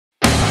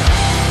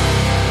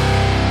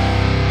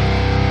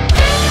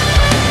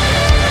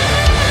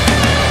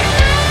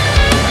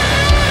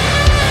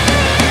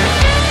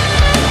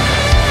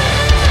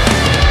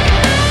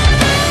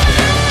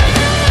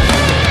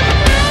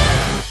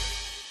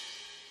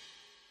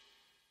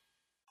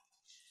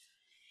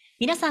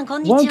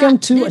Welcome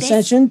to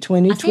Ascension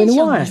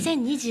 2021.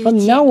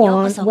 From now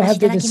on, we have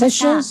the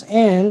sessions,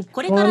 and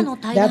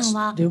that's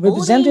the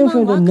representative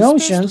from the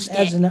Notions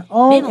as an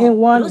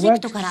all-in-one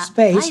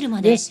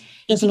workspace.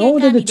 There's all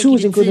the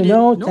tools, including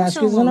Note,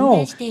 Tasks, and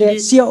all. The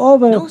COO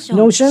of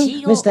Notion,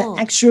 Mr.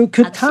 Akshay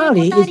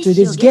Kothari, is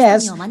today's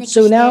guest.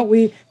 So now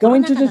we're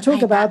going to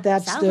talk about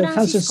that the San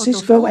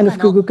Francisco and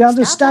Fukuoka,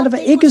 the start of an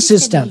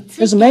ecosystem.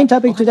 That's the main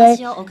topic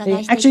today.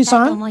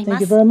 Akshay-san,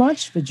 thank you very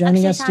much for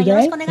joining us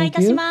today. Thank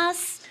you.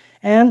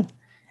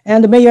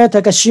 And Mayor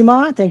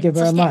Takashima, thank you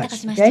very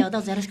much. Okay?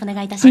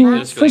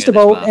 First of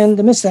all, and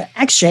Mr.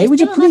 Akshay, would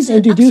you please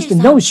introduce the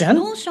Notion,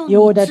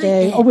 that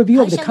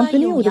overview of the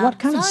company, or what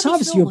kind of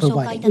service you're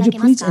providing? Would you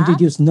please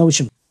introduce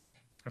Notion?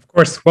 Of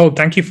course. Well,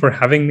 thank you for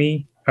having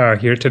me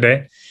here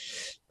today.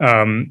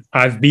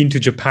 I've been to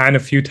Japan a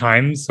few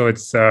times, so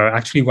it's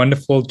actually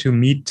wonderful to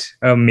meet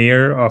a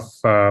mayor of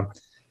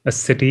a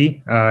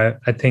city.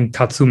 I think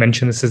Tatsu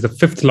mentioned this is the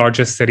 5th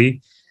largest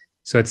city.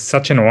 So it's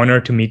such an honor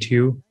to meet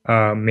you,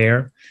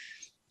 Mayor.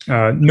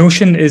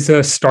 Notion is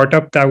a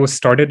startup that was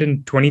started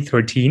in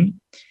 2013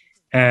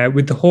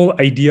 with the whole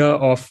idea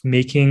of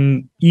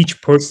making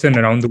each person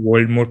around the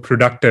world more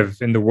productive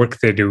in the work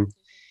they do.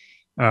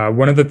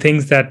 One of the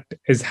things that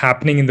is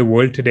happening in the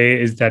world today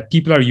is that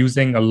people are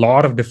using a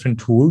lot of different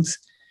tools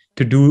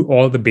to do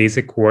all the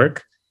basic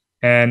work.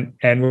 And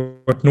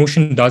what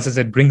Notion does is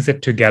it brings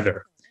it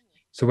together.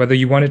 So whether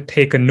you want to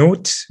take a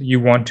note,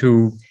 you want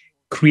to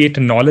create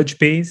a knowledge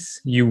base,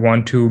 you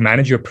want to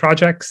manage your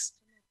projects,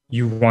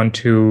 you want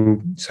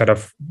to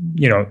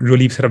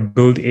really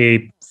build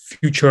a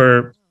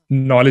future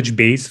knowledge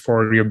base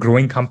for your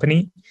growing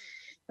company.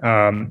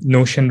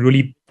 Notion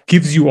really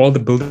gives you all the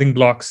building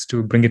blocks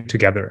to bring it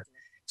together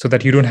so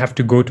that you don't have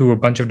to go to a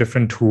bunch of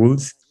different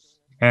tools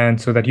and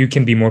so that you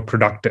can be more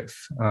productive.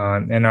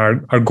 And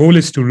our goal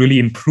is to really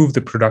improve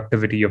the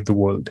productivity of the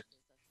world.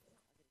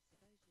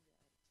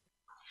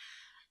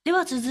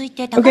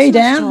 Okay,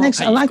 Dan, next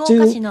I'd like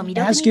to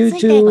ask you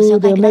to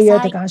the Mayor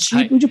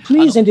Takashi. Would you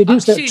please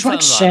introduce the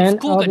attraction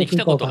of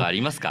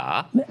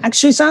Fukuoka?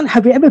 Akshay-san,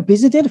 have you ever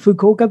visited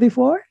Fukuoka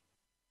before?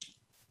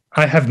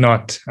 I have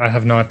not.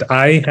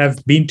 I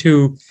have been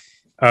to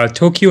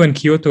Tokyo and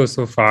Kyoto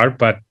so far,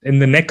 but in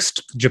the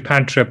next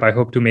Japan trip, I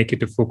hope to make it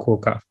to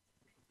Fukuoka.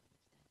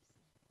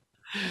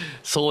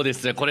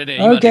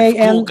 Okay,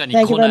 and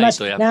thank you very much.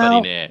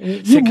 Now,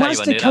 you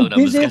must come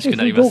visit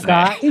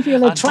Fukuoka if you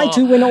try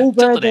to win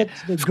over the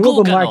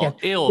global market.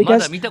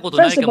 Because,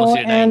 first of all,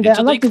 and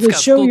I'd like to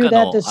show you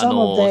that some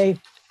of the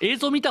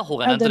images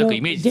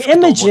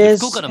and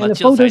the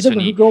photos of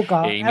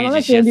Fukuoka. I'd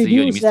like to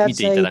introduce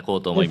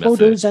the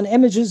photos and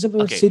images of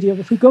the city of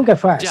Fukuoka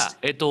first.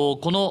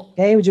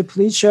 Okay, would you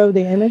please show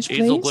the image,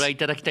 please?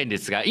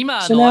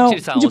 So now,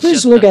 would you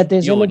please look at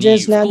these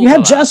images? Now, you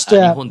have just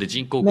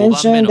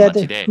mentioned that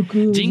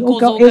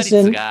Fukuoka is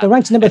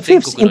ranked number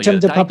 5th in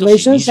terms of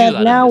populations,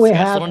 and now we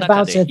have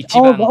about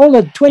all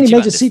the 20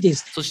 major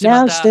cities.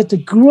 Now, that the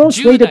growth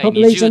rate of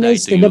population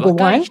is the number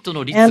 1,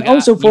 and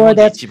also for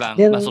that,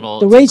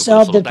 the rates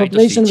of the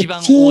population of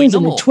teens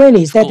and the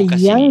 20s, that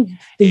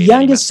the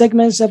youngest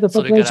segments of the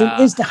population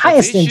is the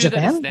highest in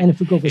Japan and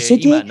Fukuoka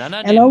City,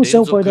 and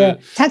also for the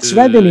tax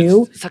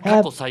revenue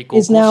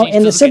is now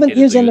in the 7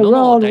 years in a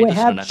row we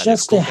have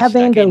just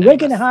having the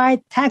record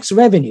high tax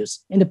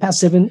revenues in the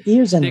past 7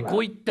 years in a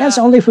row. That's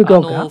only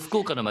Fukuoka.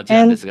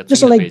 And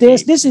just like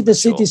this is the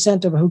city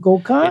center of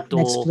Fukuoka.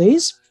 Next,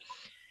 please.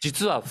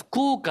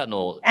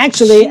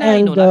 Actually,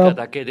 and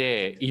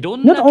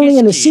not only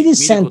in the city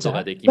center,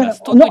 but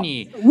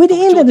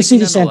within the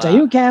city center,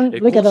 you can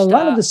look at a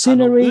lot of the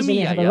sceneries and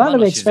you have a lot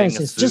of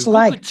expenses. Just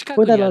like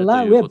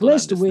we're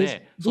blessed with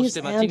this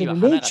and the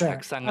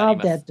nature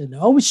of that, the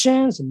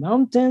oceans, the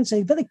mountains,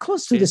 and very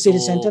close to the city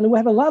center, and we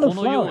have a lot of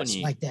flowers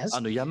like this,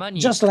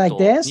 just like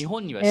this.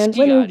 And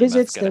when you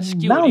visit the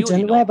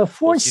mountain, we have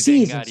 4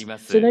 seasons,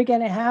 so they're going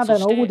to have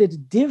all the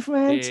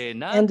different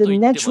and the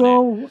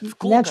natural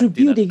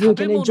beauty you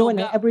can enjoy in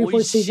every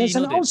 4 seasons.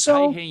 And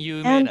also,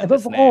 and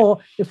above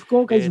all, the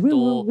Fukuoka is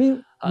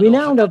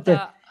renowned of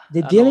the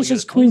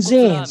delicious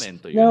cuisines.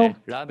 A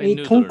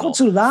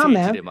tonkotsu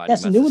ramen,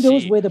 that's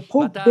noodles with the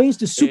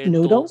pork-based soup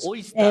noodles,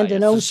 and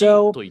then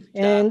also,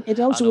 and it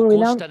also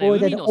renowned for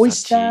the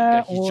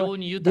oyster or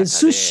the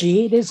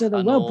sushi. This is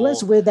well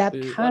blessed with that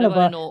kind of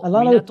a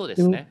lot of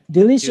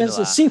delicious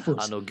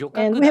seafoods.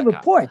 And we have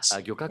ports.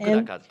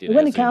 And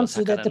when it comes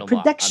to the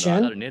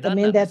production, I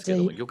mean that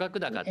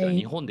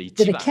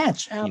the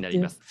catch of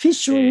the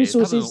fishery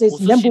resources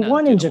is number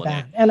 1 in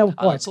Japan, and of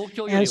course.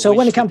 And so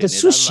when it comes to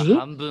sushi,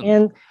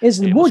 and it's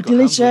more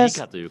delicious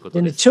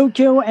than the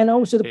Tokyo, and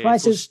also the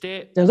prices,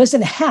 they're less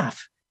than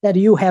half that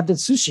you have the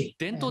sushi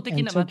in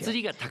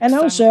Tokyo. And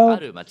also,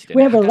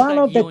 we have a lot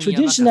of the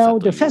traditional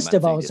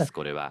festivals,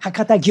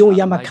 Hakata Gyo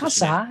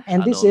Yamakasa,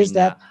 and this is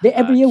that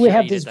every year we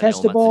have this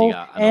festival,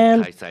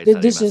 and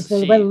this is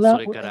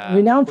well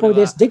renowned for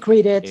this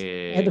decorated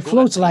and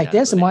floats like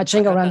this,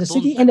 marching around the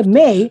city. In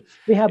May,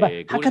 we have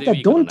a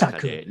Hakata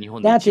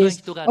Dontaku. That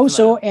is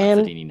also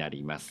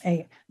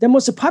the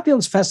most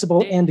popular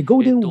festival in the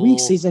Golden Week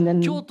season in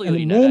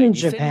May in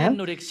Japan.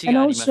 And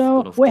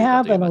also, we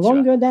have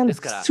longer than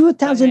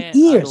 2,000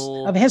 years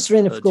of history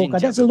in Fukuoka.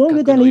 That's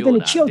longer than even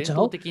in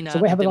Kyoto. So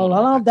we have a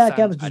lot of that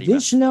kind of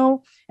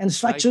traditional and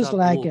structures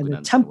like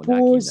the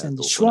temples and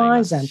the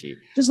shrines, and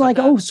just like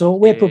also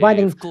we're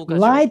providing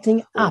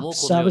lighting up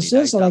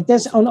services like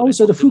this, and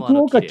also the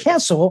Fukuoka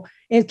Castle,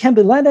 it can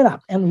be lighted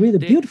up and really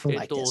beautiful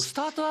like this.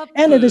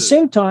 And at the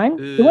same time,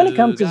 when it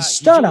comes to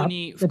startup,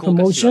 the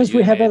promotions,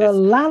 we have a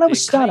lot of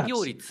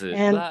startups,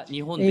 and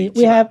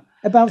we have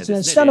about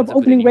the startup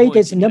opening rate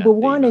is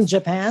 #1 in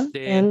Japan,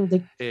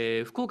 and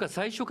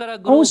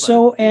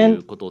also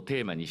and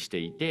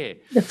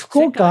the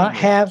Fukuoka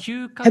have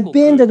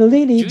been the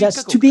leading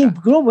just to being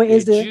global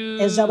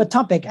is our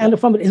topic, and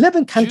from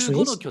 11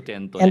 countries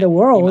in the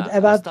world.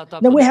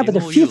 Then we have the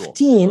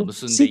 15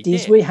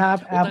 cities. We have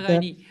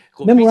the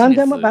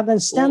memorandum of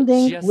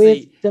understanding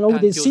with all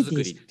these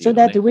cities, so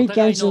that we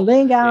can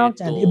laying out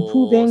and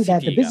improving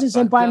that the business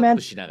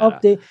environment of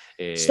the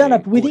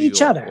startup with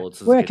each other.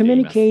 We're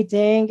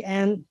communicating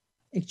and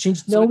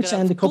exchange notes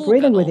and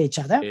cooperating with each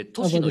other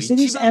over the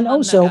cities, and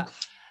also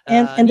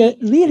and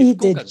really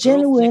the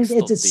genuine,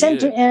 it's a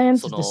center end,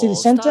 the city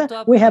center.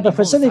 We have a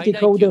facility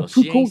called the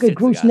Fukuoka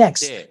Growth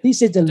Next.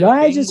 This is the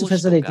largest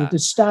facility to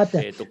start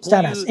the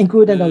startups,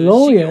 including the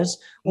lawyers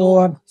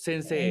or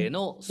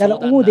that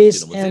all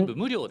this, and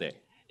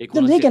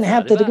then they can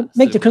have to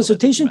make the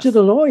consultation to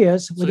the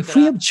lawyers with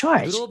free of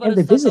charge and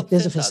they visit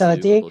this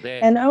facility.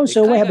 And also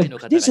we have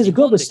this is a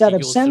global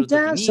startup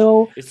center,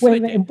 so we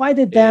have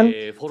invited them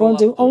from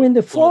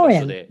the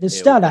foreign the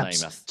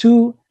startups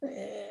to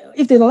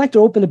if they'd like to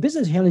open a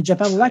business here in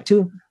Japan, we'd like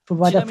to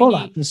provide a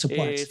follow-up and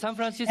support.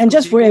 And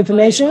just for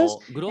information,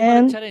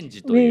 and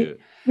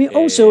we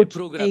also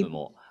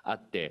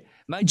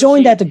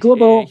joined at the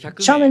Global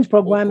Challenge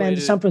Program in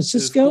San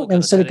Francisco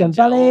and Silicon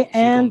Valley,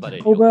 and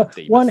over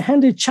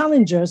 100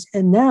 challengers,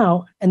 and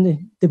now the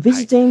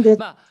visiting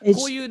that is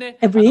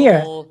every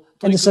year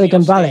in the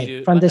Silicon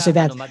Valley from this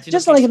event.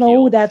 Just like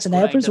that's an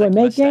efforts we're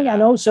making,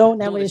 and also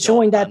now we're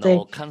showing that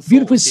the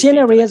beautiful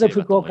scenery as a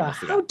Fukuoka.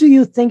 How do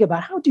you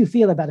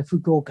feel about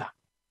Fukuoka?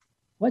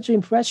 What's your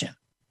impression?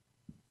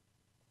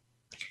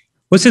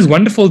 This is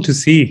wonderful to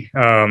see,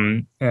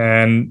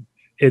 and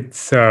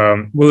it's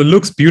well, it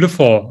looks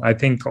beautiful. I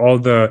think all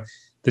the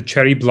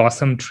cherry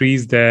blossom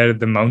trees there,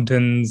 the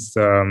mountains,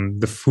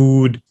 the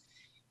food.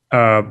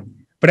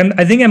 But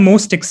I think I'm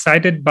most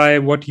excited by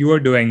what you are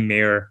doing,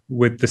 Mayor,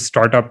 with the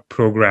startup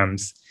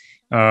programs.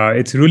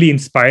 It's really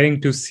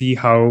inspiring to see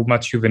how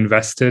much you've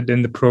invested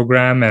in the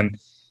program and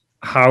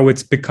how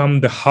it's become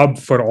the hub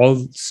for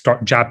all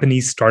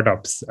Japanese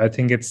startups. I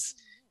think it's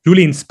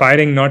really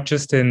inspiring, not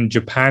just in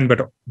Japan,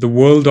 but the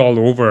world all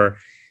over,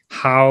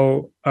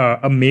 how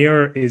a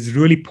mayor is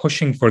really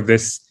pushing for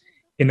this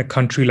in a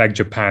country like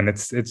Japan.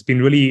 It's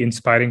been really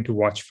inspiring to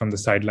watch from the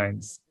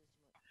sidelines.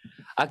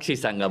 Akshay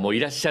さんがもうい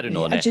らっしゃる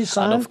のをね、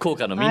福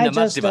岡のみんな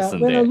待ってますん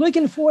で、we're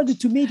looking forward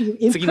to meet you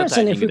in 次の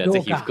タイミングで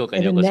ぜひ福岡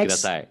にお越しくだ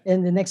さい。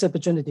In the next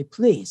opportunity,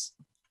 please.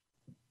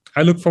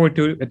 I look forward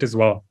to it as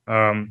well.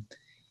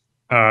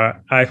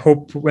 I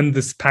hope when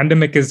this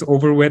pandemic is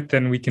over with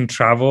and we can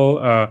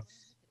travel,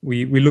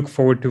 we look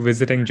forward to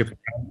visiting Japan.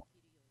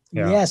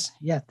 Yeah. Yes,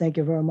 thank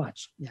you very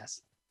much.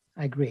 Yes,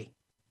 I agree.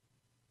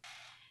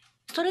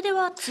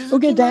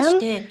 Okay,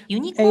 then,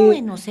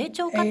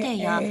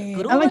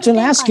 I'd like to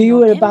ask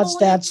you about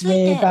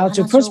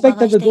the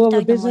prospect of the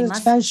global business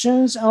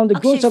expansions on the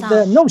growth of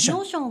the Notion.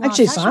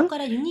 Akshay-san,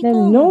 the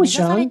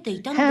Notion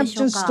have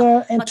just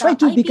tried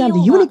to become the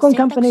unicorn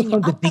company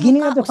from the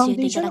beginning of the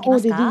foundation, or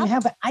they didn't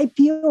have an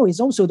IPO is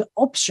also the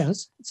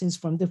options since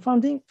from the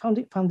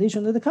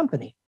foundation of the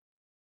company.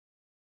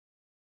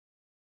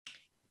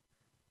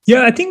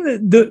 Yeah, I think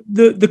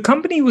the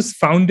company was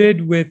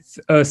founded with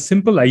a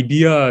simple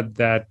idea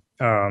that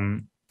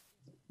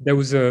there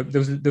was a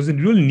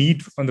real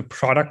need on the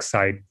product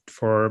side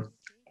for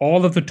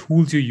all of the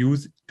tools you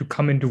use to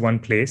come into one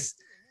place.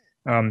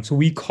 So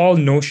we call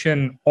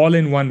Notion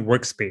all-in-one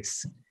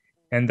workspace,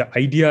 and the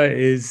idea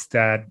is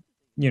that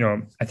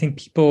I think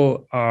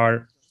people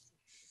are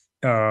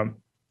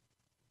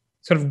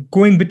sort of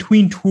going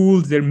between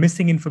tools. They're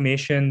missing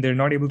information. They're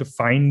not able to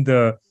find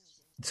the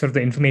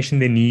information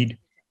they need.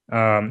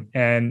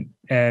 And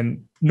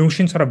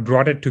Notion sort of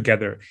brought it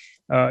together.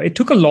 It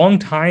took a long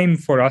time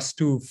for us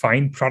to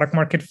find product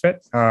market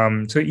fit.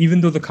 So even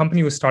though the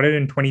company was started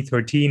in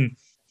 2013,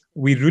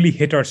 we really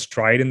hit our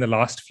stride in the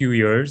last few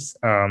years.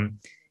 And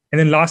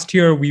then last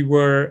year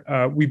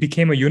we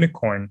became a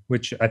unicorn,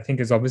 which I think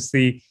is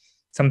obviously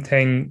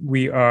something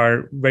we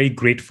are very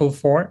grateful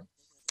for.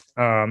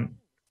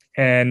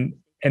 And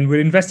and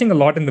we're investing a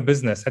lot in the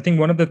business. I think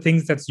one of the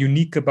things that's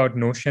unique about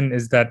Notion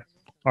is that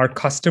our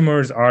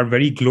customers are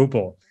very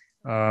global.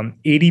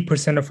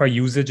 80% of our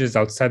usage is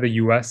outside the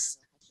US.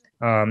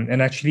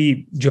 And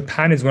actually,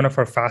 Japan is one of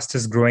our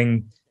fastest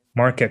growing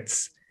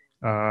markets.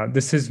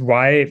 This is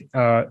why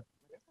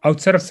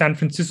outside of San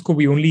Francisco,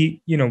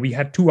 we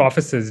had 2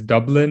 offices,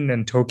 Dublin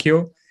and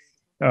Tokyo.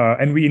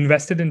 And we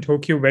invested in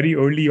Tokyo very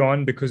early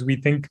on because we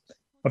think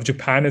of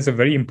Japan as a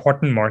very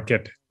important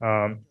market.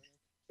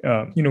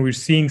 We're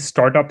seeing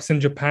startups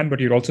in Japan, but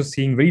you're also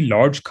seeing very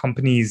large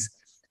companies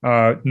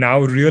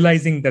now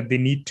realizing that they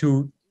need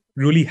to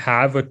really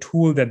have a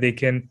tool that they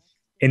can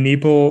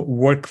enable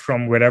work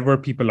from wherever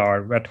people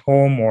are, at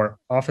home or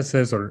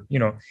offices, or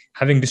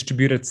having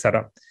distributed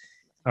setup.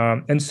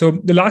 And so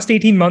the last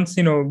 18 months,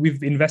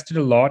 we've invested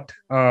a lot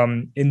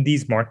in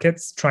these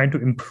markets, trying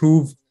to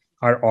improve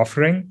our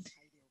offering.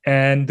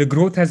 And the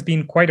growth has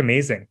been quite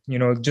amazing.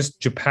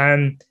 Just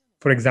Japan,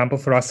 for example,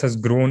 for us has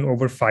grown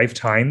over 5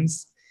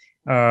 times.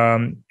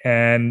 And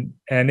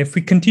if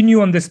we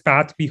continue on this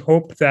path, we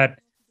hope that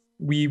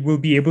we will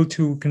be able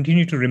to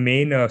continue to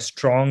remain a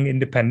strong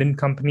independent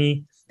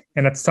company,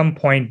 and at some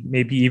point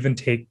maybe even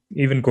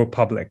go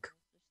public.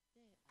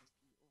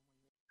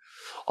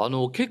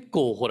 結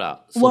構ほ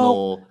ら、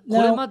こ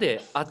れま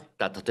であっ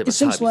た例えば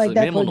サービス、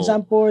メモの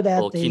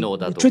機能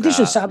だとか、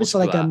traditional service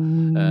like a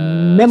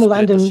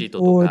memorandum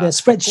or the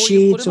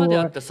spreadsheets or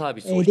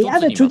the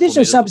other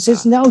traditional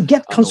services now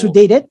get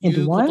consolidated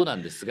into one.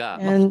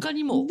 And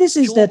this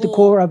is the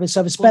core of a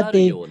service, but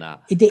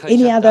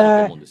any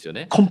other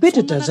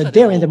competitors are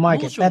there in the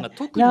market. But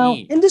now,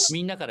 in this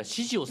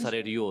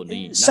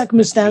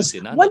circumstance,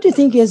 what do you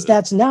think is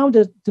that now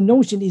the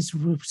Notion is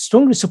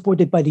strongly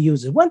supported by the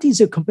user? What is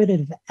your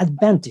competitive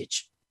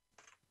advantage?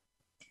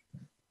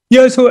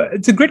 Yeah, so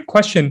it's a great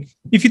question.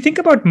 If you think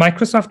about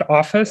Microsoft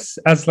Office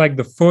as like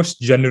the first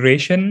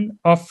generation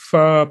of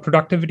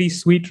productivity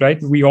suite,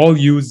 right? We all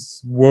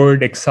use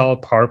Word, Excel,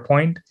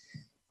 PowerPoint.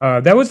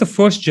 That was the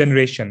first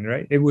generation,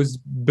 right? It was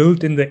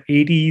built in the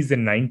 80s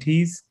and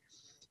 90s.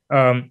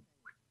 I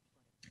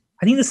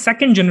think the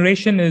second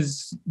generation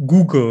is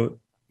Google.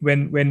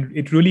 When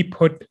it really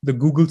put the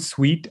Google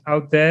suite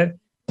out there,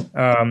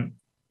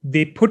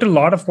 they put a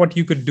lot of what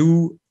you could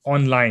do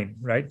online,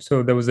 right?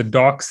 So there was a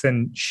docs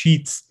and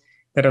sheets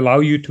that allow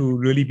you to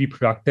really be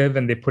productive,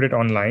 and they put it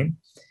online.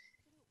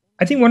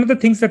 I think one of the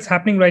things that's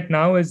happening right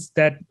now is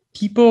that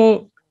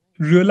people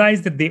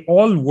realize that they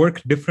all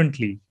work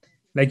differently.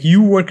 Like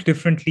you work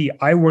differently,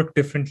 I work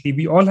differently.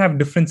 We all have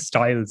different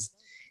styles.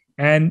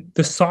 And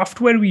the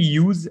software we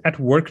use at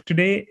work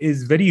today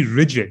is very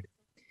rigid.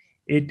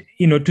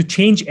 To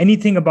change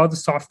anything about the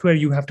software,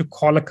 you have to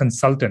call a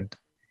consultant.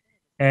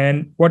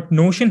 And what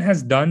Notion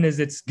has done is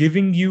it's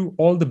giving you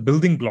all the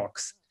building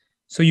blocks.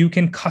 So you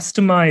can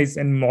customize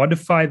and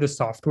modify the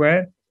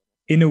software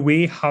in a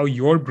way how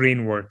your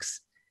brain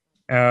works.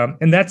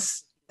 And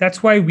that's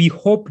why we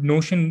hope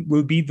Notion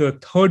will be the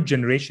third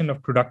generation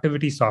of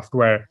productivity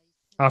software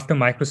after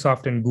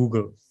Microsoft and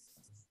Google.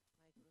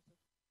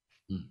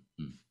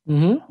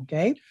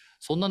 Okay.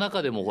 So in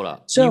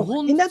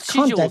that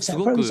context,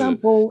 for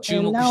example,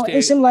 now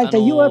it seems like that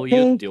you are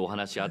paying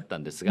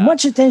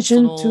much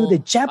attention to the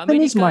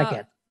Japanese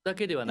market.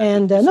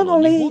 And not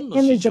only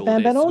in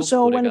Japan, but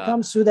also when it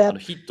comes to the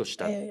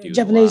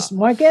Japanese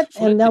market.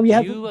 And now you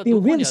have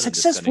been really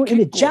successful in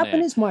the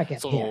Japanese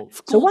market here.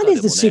 So what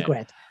is the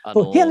secret?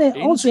 For here,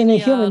 also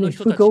here in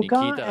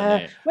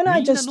Fukuoka, when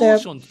I just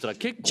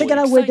check it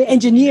out with the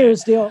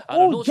engineers, they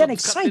all get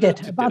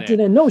excited about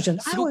the Notion.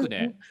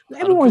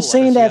 Everyone's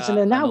saying that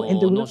now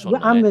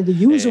I'm the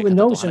user of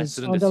Notion.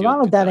 So there are a lot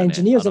of that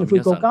engineers in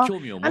Fukuoka.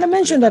 And I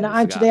mentioned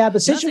that today I have a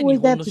session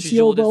with that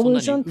CEO of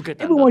Notion.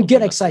 Everyone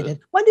get excited.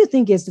 What do you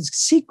think is the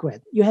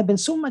secret? You have been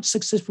so much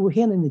successful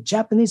here in the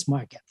Japanese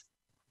market.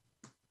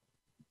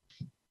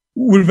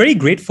 We're very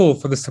grateful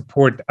for the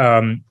support.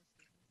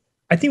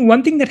 I think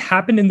one thing that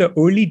happened in the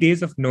early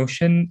days of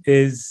Notion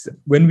is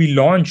when we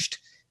launched,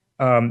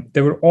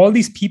 there were all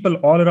these people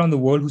all around the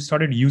world who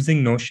started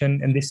using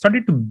Notion, and they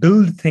started to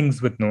build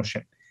things with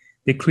Notion.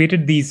 They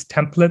created these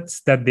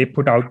templates that they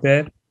put out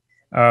there.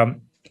 I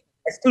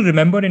still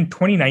remember in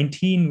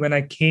 2019 when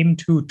I came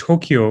to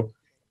Tokyo,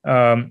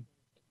 there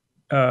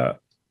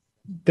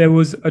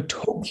was a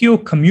Tokyo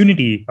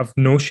community of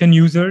Notion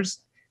users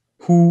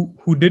who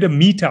did a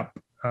meetup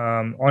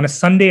on a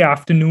Sunday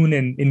afternoon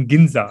in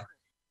Ginza.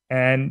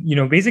 And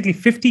basically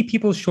 50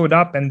 people showed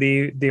up, and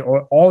they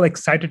were all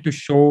excited to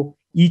show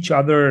each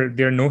other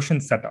their Notion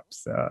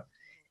setups.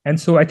 And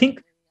so I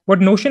think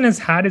what Notion has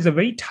had is a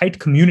very tight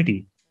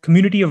community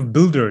of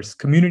builders,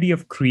 community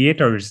of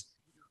creators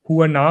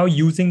who are now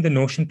using the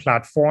Notion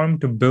platform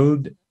to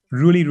build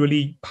really,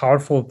 really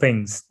powerful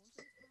things.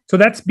 So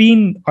that's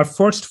been our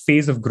first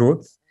phase of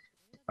growth.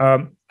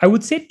 I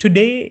would say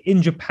today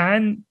in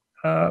Japan,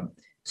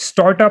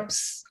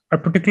 startups are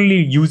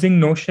particularly using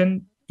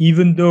Notion,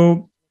 even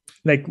though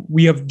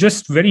we are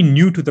just very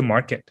new to the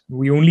market.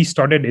 We only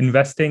started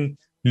investing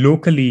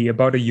locally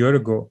about a year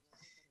ago.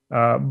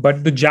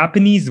 But the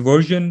Japanese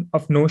version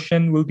of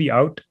Notion will be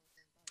out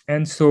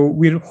And so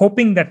we're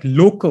hoping that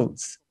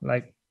locals,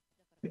 like,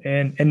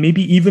 and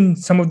maybe even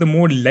some of the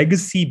more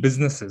legacy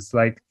businesses,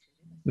 like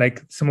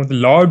some of the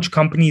large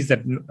companies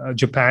that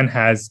Japan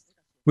has,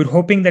 we're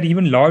hoping that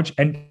even large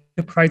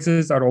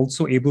enterprises are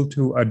also able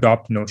to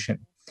adopt Notion.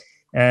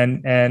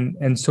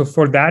 And so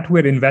for that,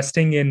 we're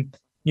investing in,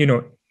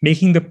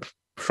 making the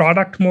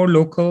product more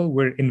local.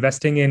 We're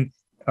investing in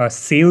a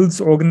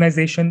sales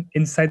organization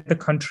inside the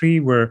country.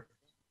 We're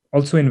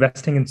also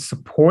investing in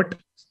support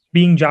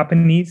being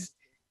Japanese.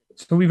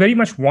 So we very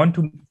much want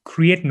to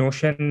create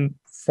Notion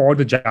for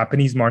the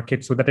Japanese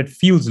market so that it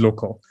feels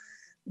local.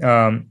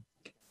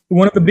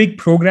 One of the big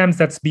programs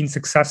that's been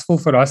successful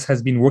for us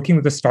has been working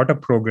with the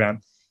startup program.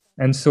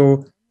 And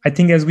so I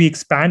think as we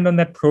expand on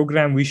that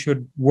program, we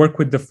should work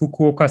with the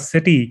Fukuoka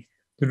city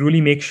to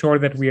really make sure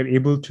that we are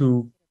able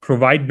to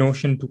provide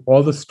Notion to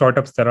all the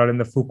startups that are in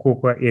the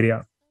Fukuoka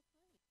area.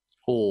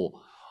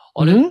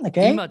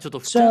 Okay.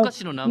 So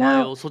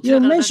now you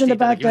mentioned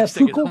about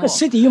Fukuoka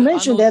City. You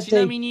mentioned that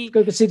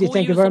Fukuoka City,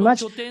 thank you very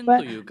much.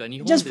 But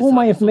just for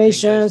my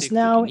information,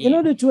 now in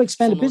order to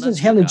expand the business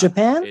held in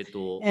Japan,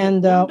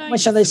 and what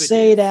shall I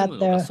say that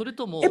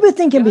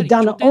everything can be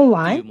done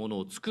online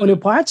on your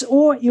parts,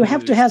 or you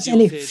have to have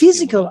any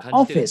physical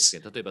office.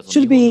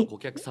 Should be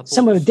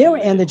somewhere there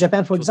in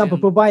Japan, for example,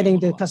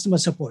 providing the customer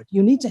support.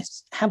 You need to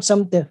have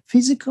the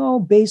physical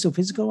base or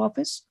physical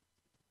office.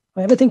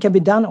 Everything can be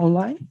done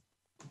online.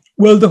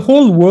 Well, the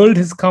whole world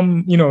has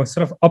come, sort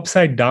of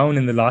upside down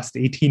in the last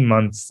 18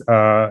 months.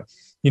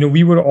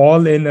 We were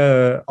all in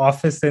an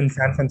office in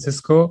San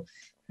Francisco,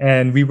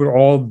 and we were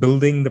all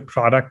building the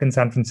product in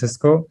San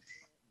Francisco.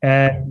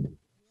 And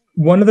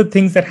one of the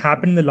things that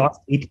happened in the last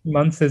 18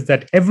 months is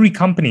that every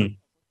company,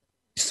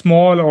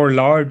 small or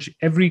large,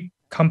 every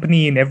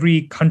company in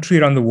every country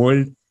around the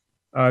world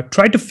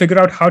tried to figure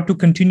out how to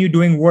continue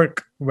doing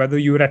work, whether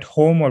you're at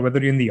home or whether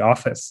you're in the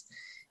office.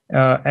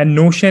 And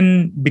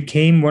Notion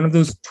became one of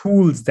those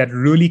tools that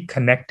really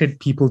connected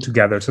people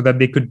together so that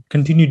they could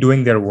continue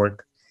doing their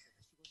work.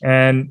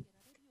 And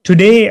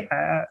today,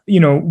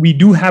 we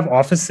do have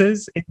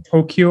offices in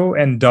Tokyo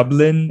and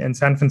Dublin and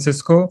San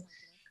Francisco,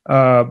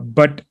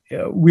 but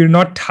we're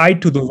not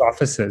tied to those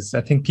offices.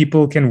 I think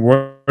people can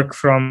work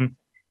from,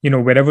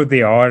 wherever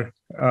they are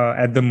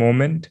at the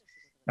moment.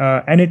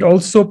 And it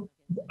also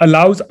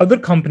allows other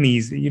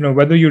companies,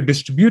 whether you're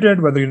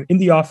distributed, whether you're in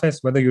the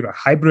office, whether you're a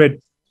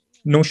hybrid,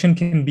 Notion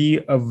can be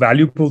a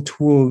valuable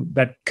tool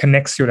that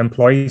connects your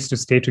employees to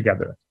stay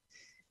together.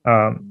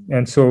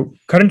 And so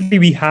currently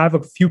we have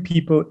a few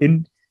people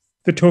in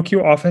the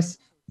Tokyo office,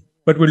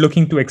 but we're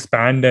looking to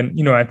expand.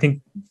 And, I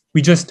think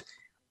we just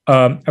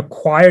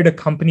acquired a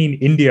company in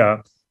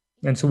India.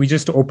 And so we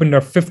just opened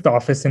our 5th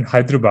office in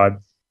Hyderabad,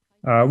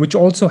 which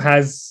also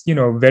has,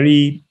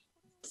 very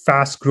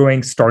fast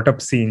growing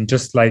startup scene,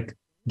 just like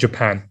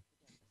Japan.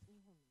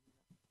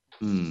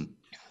 And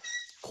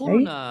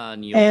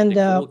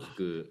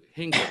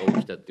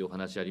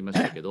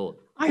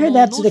I heard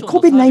that the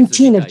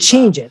COVID-19 have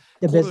changed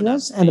the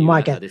business and the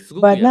market.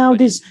 But now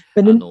the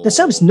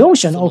service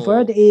Notion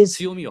offered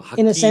is,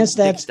 in a sense,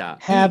 that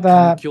have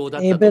a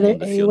very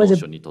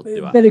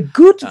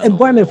good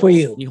environment for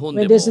you.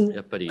 When there's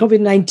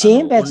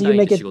COVID-19, that you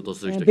make it,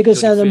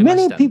 because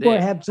many people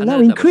have now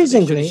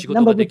increasingly,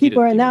 number of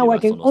people are now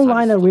working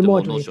online or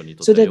remotely.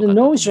 So that the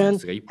Notion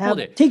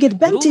have take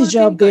advantage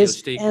of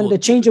this and the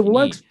change of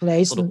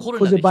workplace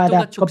caused by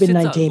that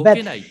COVID-19. But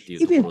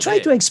if you try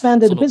to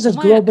expand the business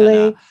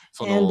globally,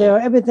 and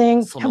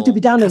everything have to be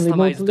done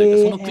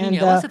remotely, and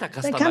that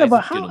kind of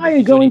how are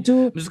you going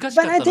to? But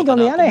I think on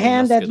the other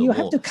hand that you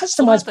have to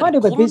customize part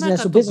of a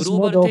business or business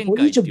model for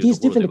each of these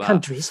different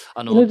countries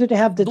in order to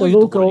have the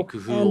local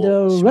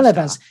and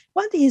relevance.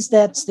 What is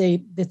that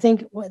the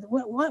thing?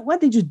 What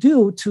did you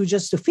do to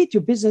just to fit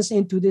your business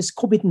into this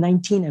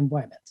COVID-19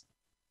 environment?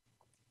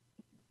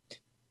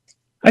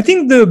 I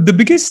think the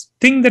biggest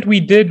thing that we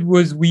did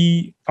was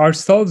we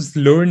ourselves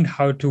learned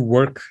how to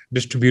work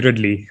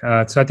distributedly.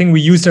 So I think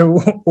we used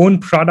our own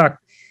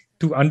product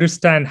to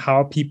understand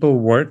how people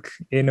work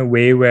in a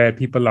way where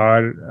people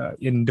are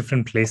in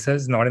different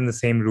places, not in the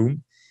same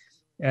room.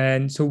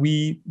 And so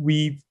we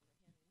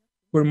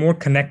were more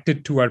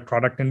connected to our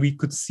product, and we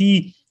could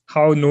see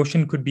how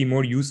Notion could be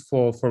more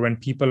useful for when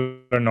people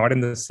are not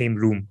in the same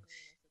room.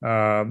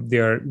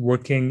 They're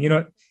working,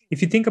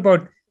 if you think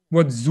about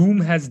what Zoom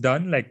has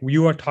done, like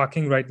you are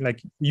talking, right?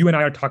 Like you and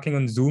I are talking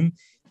on Zoom.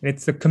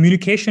 It's a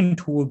communication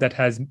tool that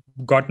has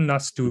gotten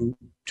us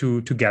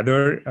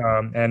together.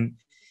 And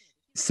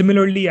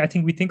similarly, I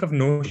think we think of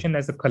Notion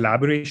as a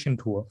collaboration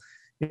tool.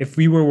 If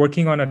we were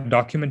working on a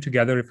document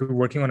together, if we were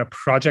working on a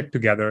project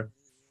together,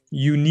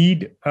 you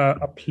need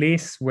a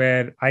place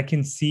where I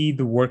can see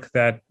the work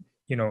that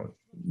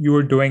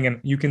you're doing, and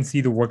you can see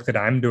the work that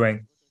I'm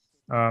doing.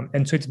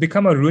 And so it's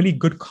become a really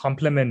good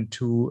complement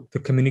to the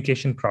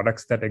communication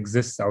products that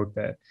exists out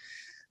there.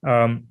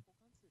 I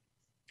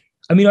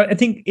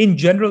think in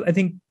general, I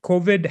think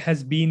COVID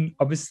has been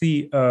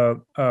obviously,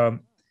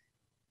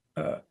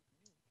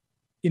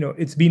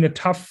 it's been a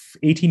tough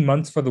 18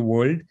 months for the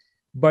world.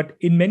 but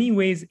in many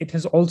ways, it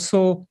has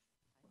also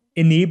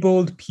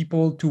enabled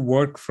people to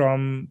work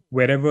from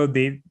wherever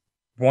they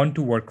want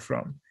to work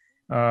from.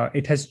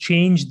 It has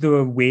changed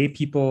the way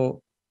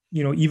people,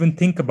 even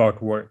think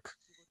about work.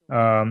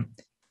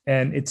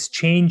 And it's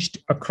changed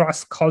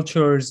across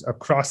cultures,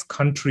 across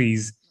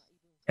countries.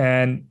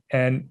 And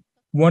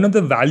one of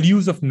the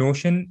values of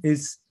Notion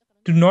is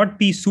to not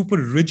be super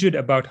rigid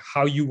about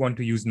how you want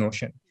to use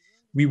Notion.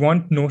 We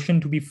want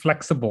Notion to be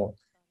flexible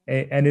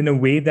and in a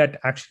way that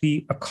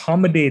actually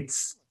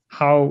accommodates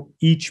how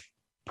each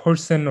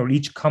person or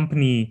each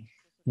company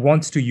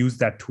wants to use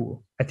that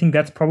tool. I think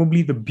that's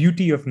probably the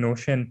beauty of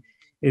Notion,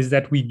 is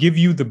that we give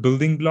you the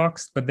building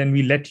blocks, but then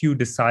we let you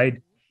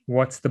decide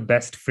what's the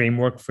best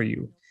framework for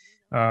you.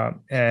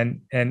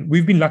 And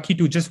we've been lucky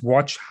to just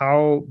watch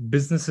how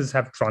businesses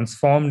have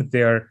transformed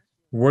their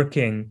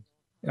working,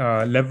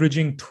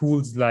 leveraging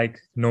tools like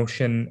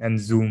Notion and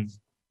Zoom.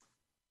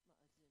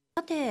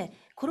 Okay,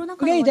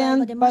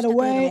 then, by the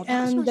way,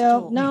 and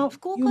now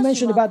you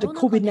mentioned about the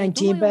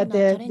COVID-19, but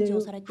the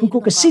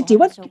Fukuoka City,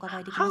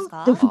 how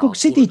the Fukuoka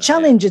City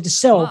challenged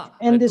itself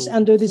and this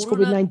under this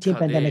COVID-19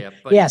 pandemic?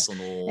 Yes,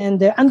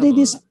 and under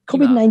this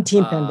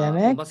COVID-19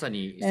 pandemic,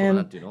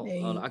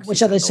 what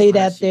shall I say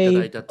that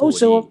they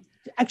also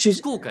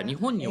actually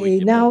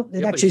now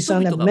that actually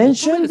some have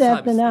mentioned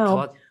that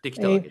now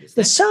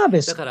the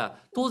service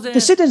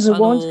the citizens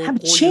won't have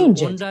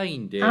changed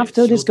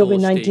after this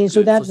COVID-19,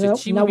 so that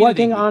now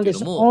working on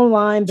this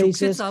online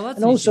basis,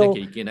 and also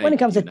when it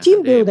comes to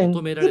team building,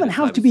 even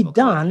have to be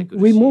done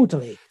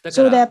remotely,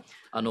 so that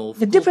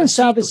the different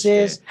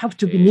services have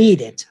to be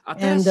needed,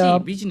 and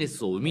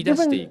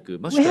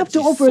we have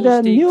to offer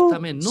the new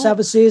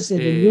services,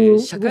 we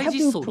have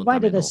to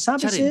provide the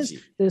services,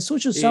 the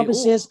social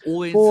services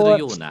for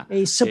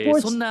a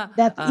support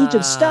that each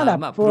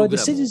startup for the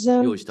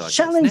citizen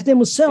challenge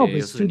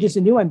themselves to this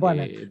new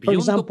environment. For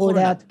example,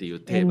 that we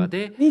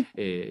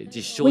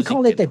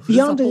call it the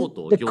beyond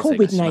the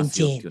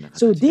COVID-19.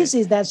 So this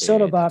is that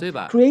sort of a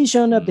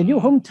creation of the new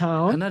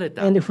hometown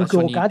and the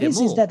Fukuoka. This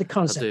is that the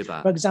concept.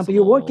 For example,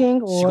 you're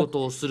working or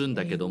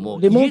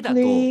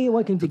remotely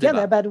working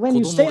together, but when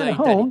you stay at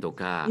home,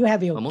 you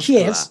have your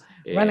kids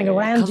running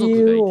around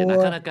you, or you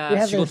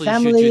have your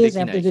families you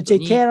have to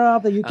take care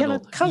of, you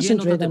cannot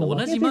concentrate on the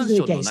work. If this is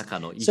the case.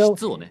 So,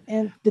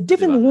 and the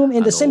different room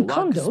in the same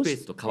condos,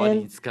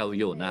 and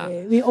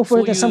we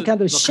offer some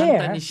kind of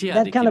share,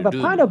 that kind of a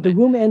part of the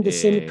room in the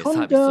same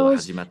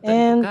condos,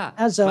 and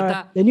as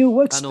the new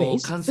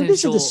workspace. So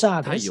this is the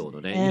service.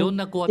 And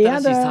the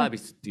other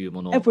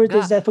effort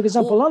is that, for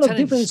example, a lot of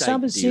different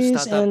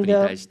services, and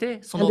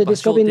under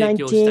this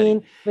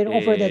COVID-19, we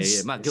offer that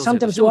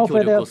sometimes we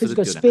offer the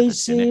physical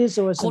spaces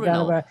or some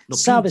kind of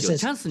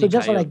services. So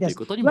just like this,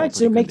 we like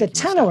to make the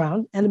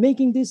turnaround and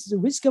making this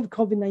risk of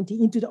COVID-19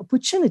 into the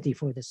opportunity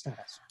for the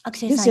startups.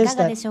 This is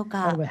that.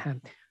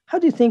 How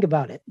do you think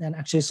about it? And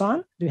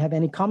Akshay-san, do you have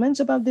any comments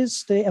about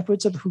this, the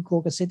efforts of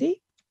Fukuoka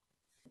City?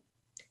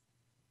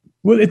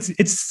 Well,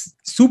 it's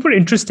super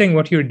interesting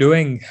what you're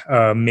doing,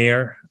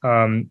 Mayor.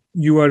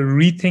 You are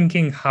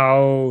rethinking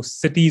how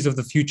cities of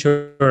the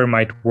future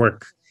might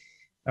work.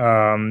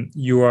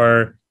 You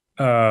are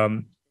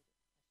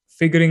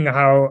figuring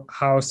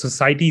how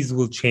societies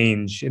will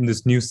change in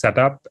this new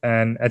setup.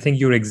 And I think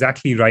you're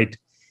exactly right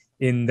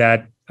in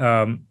that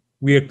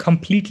we are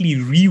completely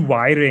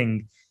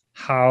rewiring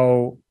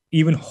how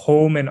even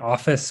home and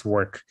office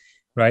work,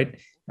 right?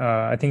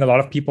 I think a lot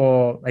of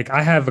people, like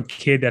I have a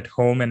kid at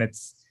home, and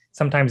it's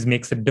sometimes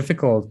makes it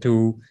difficult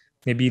to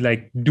maybe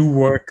like do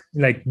work,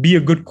 like be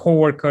a good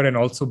coworker and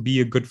also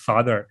be a good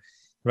father,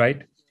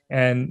 right?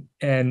 And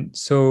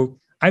so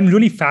I'm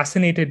really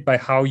fascinated by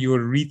how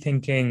you're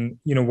rethinking,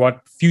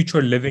 what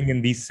future living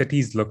in these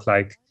cities look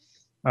like.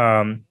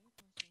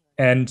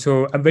 And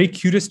so I'm very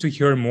curious to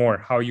hear more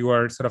how you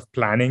are sort of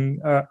planning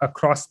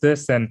across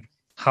this, and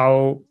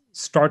how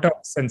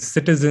startups and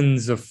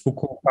citizens of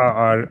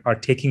Fukuoka are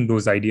taking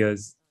those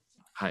ideas.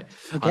 Okay.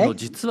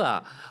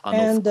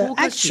 And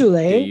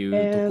actually,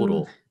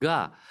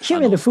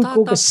 here in the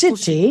Fukuoka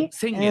City,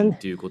 and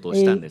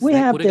we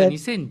have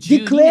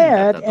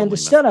declared and the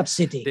startup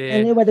city,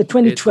 and it was the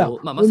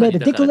 2012. We made a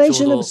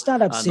declaration of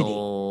startup city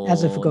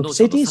as a Fukuoka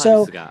City.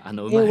 So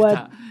it was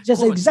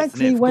just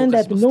exactly when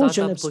that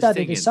notion of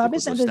starting the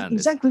service, and at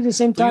exactly the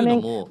same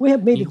timing, we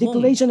have made a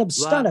declaration of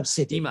startup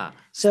city.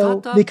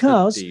 So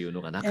because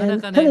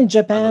and in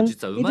Japan,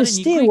 it is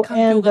still,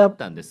 and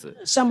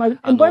some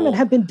environment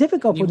have been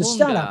difficult for the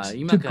startups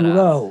to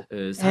grow.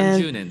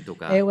 And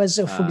it was,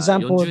 for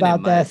example,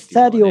 about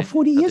 30 or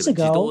 40 years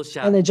ago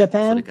in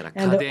Japan,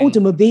 and the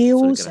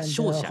automobiles and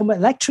home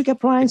electric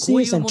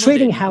appliances and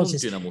trading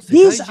houses.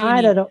 These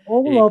are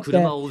all of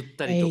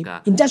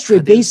the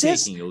industrial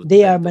bases.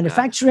 They are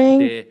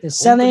manufacturing, they're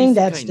selling,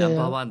 that's the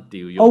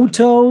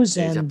autos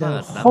and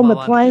the home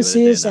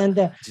appliances.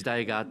 And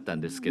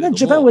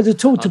Japan was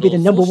told to be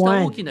the number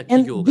one,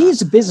 and these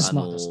business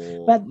models.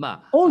 But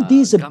all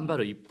these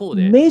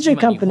major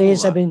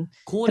companies have been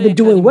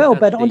doing well.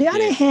 But on the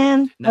other hand,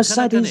 our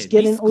society is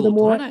getting all the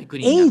more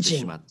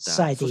aging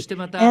society,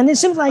 and it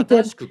seems like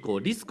that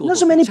not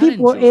so many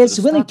people is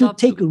willing to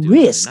take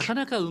risk.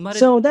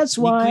 So that's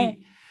why.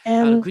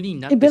 And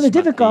it's very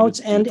difficult,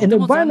 and an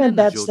environment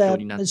that's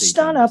a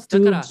startup to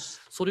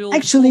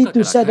actually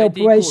to set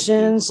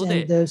operations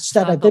and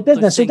start up the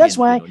business. So that's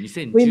why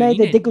we made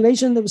the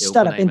declaration of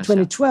startup in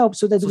 2012,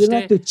 so that we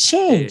like to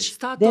change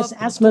this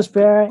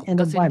atmosphere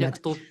and environment.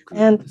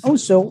 And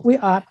also we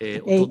are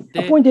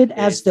appointed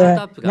as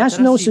the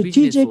National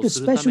Strategic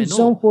Special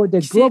Zone for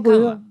the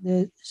global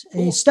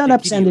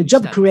startups and the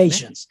job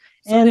creations.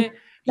 And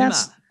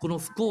that's for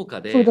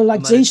the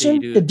relaxation,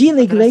 the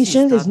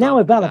deregulation is now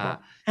available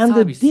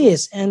under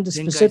this and the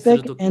specific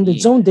and the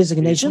zone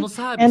designation.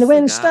 And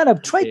when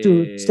startup try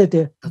to start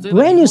a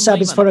brand new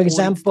service, for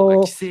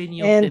example,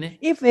 and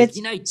if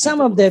it's some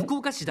of the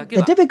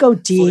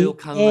difficulty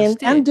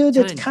and under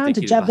the current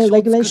Japanese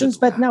regulations,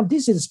 but now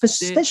this is a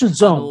special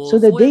zone so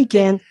that they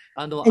can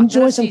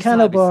enjoy some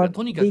kind of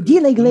the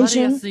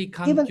deregulation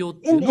even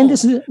in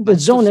this the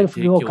zone in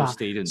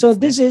Fukuoka. So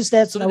this is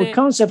that our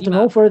concept to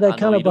offer that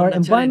kind of our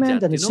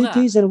environment and the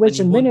cities in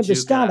which many of the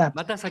startups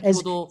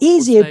is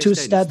easier to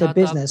start the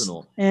business.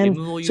 And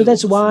so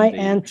that's why,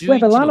 and we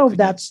have a lot of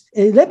that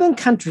 11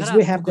 countries.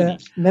 We have the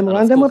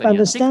memorandum of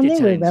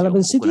understanding with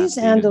 11 cities,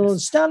 and the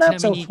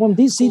startups from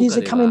these cities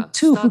are coming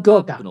to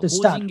Fukuoka to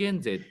start.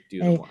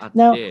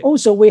 Now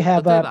also we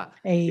have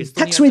a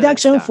tax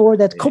reduction for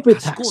that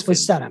corporate tax for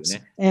startups.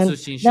 And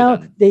now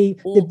the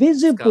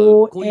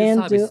visible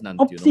and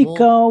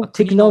optical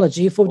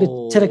technology for the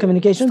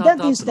telecommunication,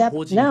 that is that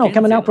now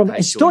coming out from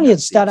Estonian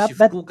startup,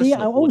 but they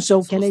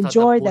also can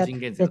enjoy that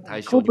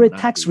corporate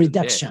tax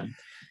reduction.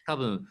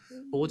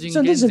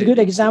 So this is a good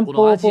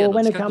example for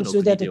when it comes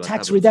to that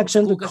tax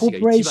reduction to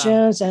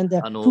corporations, and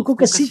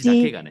Fukuoka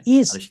City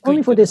is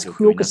only for this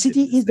Fukuoka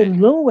City is the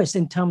lowest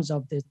in terms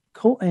of the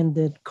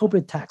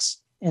corporate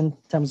tax in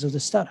terms of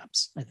the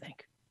startups, I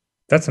think.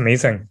 That's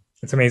amazing.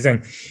 That's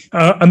amazing.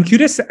 I'm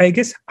curious, I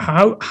guess,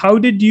 how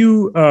did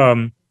you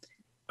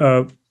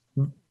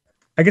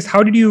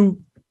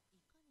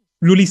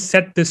really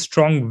set this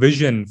strong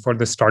vision for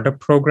the startup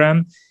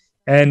program?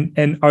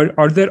 And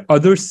are there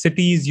other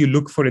cities you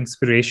look for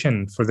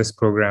inspiration for this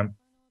program?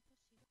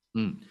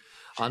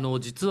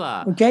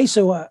 Okay,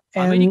 so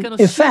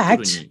in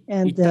fact,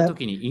 and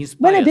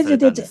when I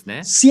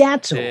visited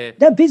Seattle,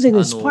 that visit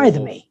inspired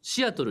me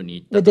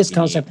with this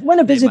concept. When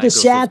I visited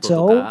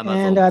Seattle,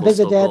 and I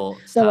visited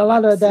a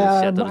lot of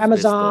the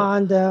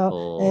Amazon,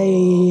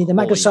 the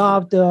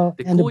Microsoft,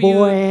 and the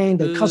Boeing,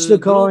 the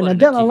Costco, and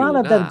there are a lot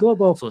of the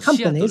global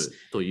companies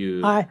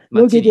are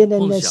located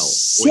in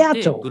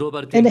Seattle,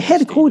 and the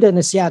headquarters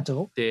in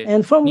Seattle,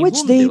 and from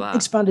which they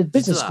expanded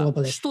business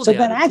globally. So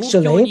that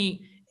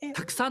actually a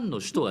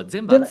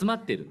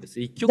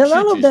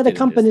lot of the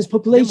company's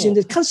population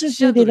is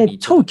concentrated in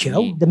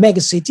Tokyo, the mega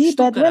city,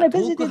 but when I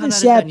visited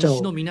Seattle,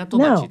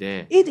 now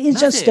it is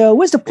just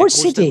with the port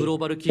city,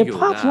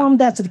 apart from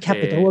that's the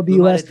capital of the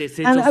US,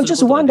 and I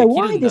just wonder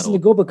why these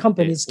global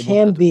companies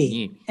can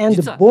be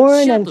and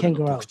born and can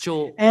grow.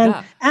 And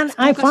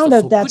I found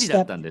out that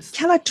the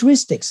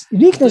characteristics,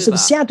 weakness of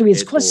Seattle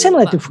is quite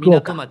similar to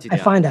Fukuoka. I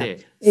find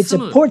that it's a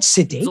port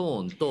city,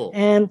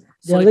 and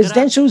the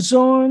residential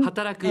zone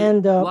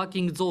and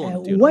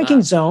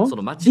working zone,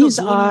 these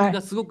are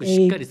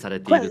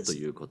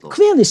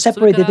clearly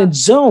separated in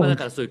zone,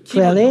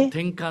 clearly.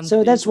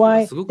 So that's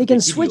why they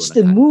can switch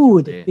the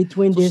mood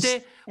between this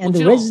and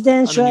the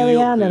residential area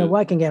and the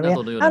working area.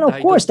 And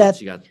of course, that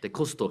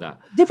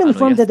different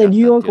from the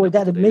New York or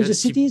that major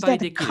cities, that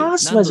the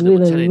cost was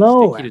really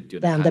lower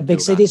than the big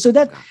cities. So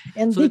that,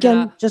 and they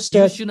can just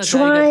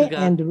try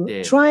and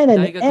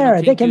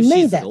error. They can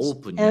make that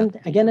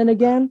and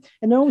again.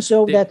 And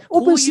also that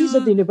open seats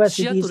of the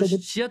universities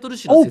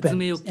are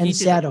open in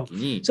Seattle.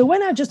 So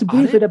when I just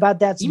briefed about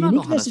that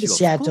uniqueness of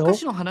Seattle,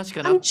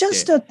 I'm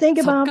just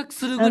thinking about,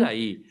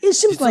 it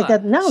seems like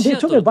that now they're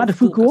talking about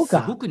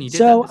Fukuoka.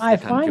 So I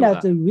find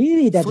out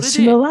really that the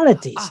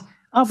similarities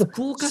of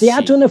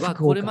Seattle and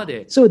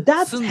Fukuoka. So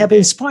that have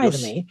inspired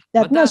me.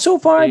 That now so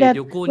far that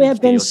we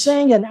have been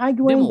saying and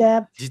arguing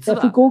that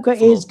Fukuoka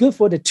is good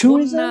for the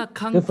tourism,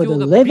 good for the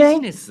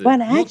living, but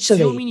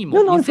actually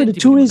not only for the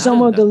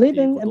tourism or the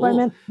living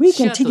environment, we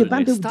can take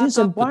advantage of this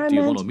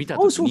environment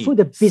also for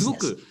the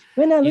business.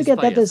 When I look at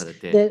that,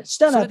 the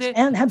startups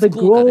and have been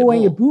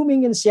growing,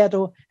 booming in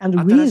Seattle, and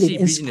really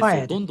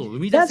inspired.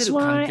 That's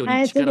why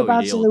I think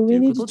about we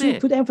need to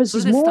put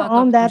emphasis more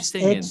on that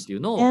stage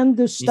and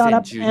the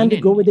startup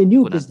and go with the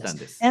new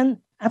business. And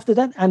after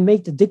that, I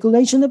make the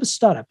declaration of a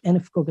startup in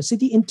Fukuoka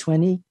City in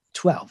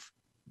 2012.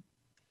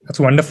 That's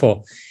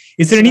wonderful.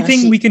 Is there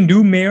anything we can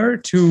do, Mayor,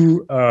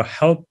 to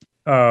help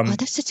on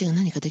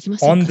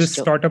this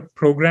startup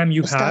program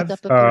you have?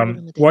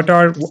 What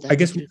are, I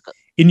guess,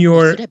 in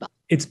your,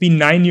 it's been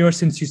 9 years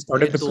since you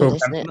started the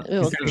program.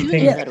 Is there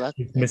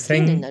anything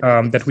missing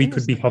that we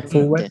could be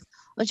helpful with?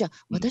 じゃあ、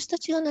私た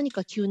ちが何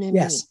か9年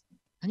目に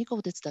何か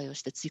お手伝いを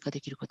して追加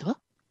できることは？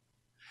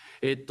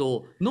ノ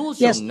ー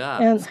ション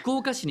が福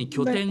岡市に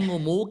拠点を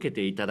設け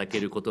ていただけ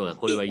ることが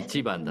これは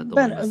一番だと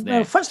思います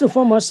ね。First and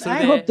foremost,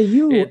 I hope that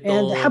you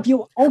and have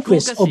your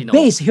office or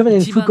base here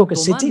in Fukuoka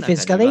City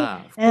physically,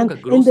 and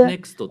in the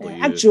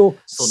actual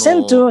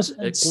center of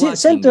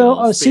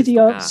city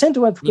of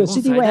Fukuoka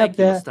City, we have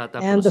the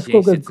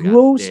Fukuoka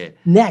Growth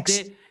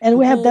Next. And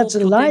we have that's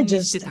the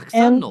largest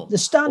and the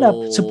startup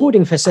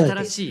supporting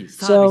facility.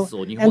 So,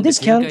 and this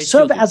can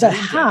serve as a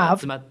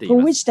hub for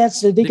which that's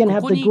they can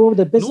have to grow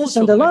the business,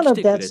 and a lot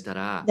of that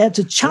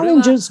the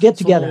challengers get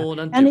together.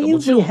 And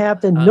if we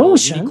have the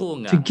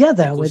notion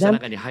together with them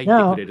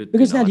now,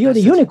 because now you're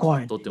the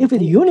unicorn. If you're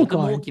the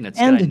unicorn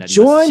and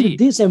join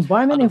this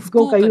environment in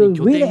Fukuoka, you're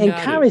really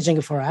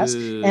encouraging for us.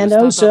 And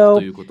also,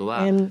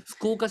 and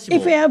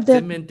if we have the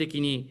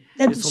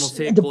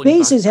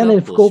basis and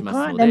in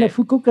Fukuoka, then the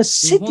Fukuoka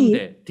City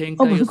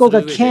of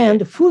Fukuoka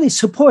can fully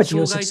support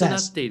your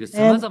success.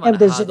 And if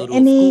there's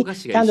any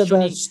kind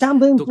of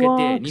stumbling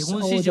blocks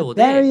or the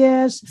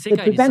barriers that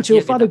prevent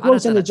your further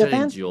growth in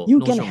Japan, you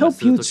can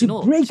help you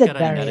to break that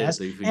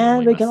barriers.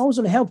 And we can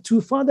also help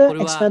to further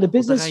expand the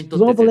business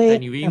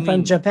globally and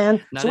from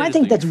Japan. So I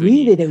think that's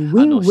really the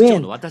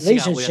win-win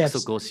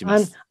relationships.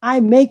 And I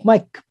make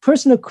my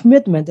personal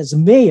commitment as a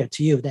mayor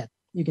to you that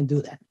you can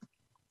do that.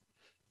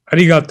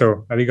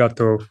 Arigato.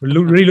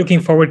 Really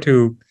looking forward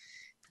to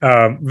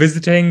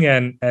visiting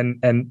and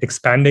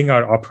expanding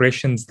our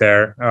operations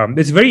there.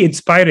 It's very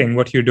inspiring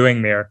what you're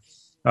doing there.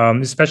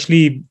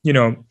 Especially,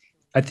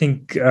 I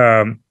think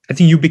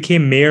you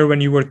became mayor when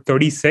you were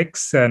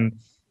 36, and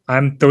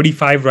I'm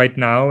 35 right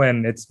now,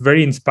 and it's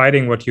very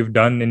inspiring what you've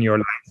done in your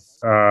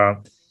life.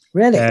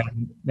 Really?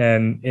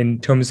 And in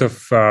terms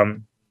of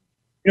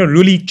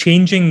really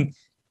changing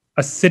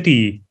a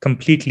city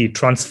completely,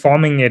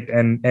 transforming it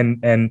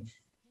and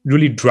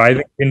really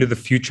driving into the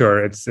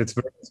future. It's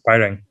very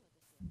inspiring.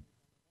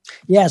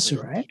 Yes,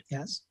 right.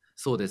 Yes.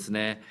 そうです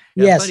ね。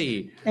やっぱ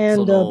り、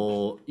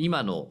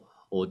今の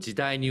時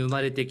代に生ま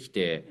れてき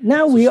て、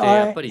 now we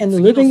are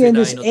living in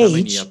this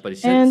age,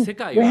 and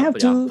we have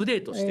to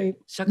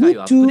need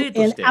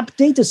to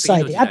update the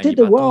society, update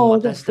the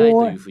world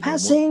for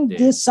passing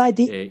this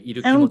society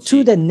on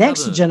to the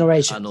next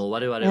generation.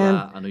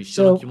 And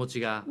so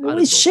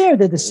we share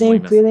the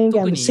same feeling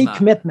and the same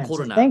commitment.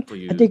 I think,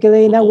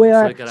 particularly now we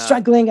are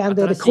struggling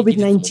under the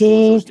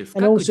COVID-19,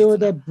 and also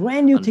the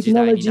brand new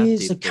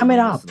technologies coming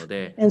up,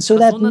 and so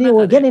that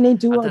we're getting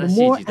into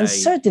more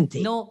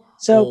uncertainty.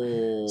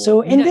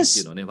 So in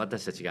this,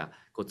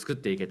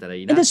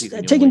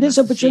 taking these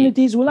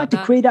opportunities, we'd like to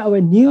create our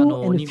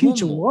new and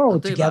future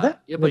world together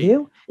with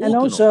you. And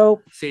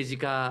also,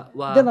 there are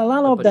a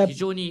lot of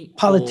the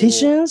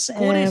politicians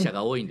and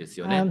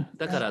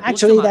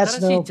actually that's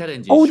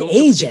the old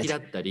aged.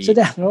 So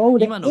they're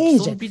old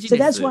aged. So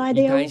that's why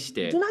they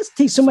do not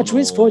take so much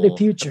risk for the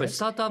future.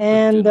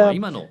 And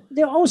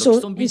they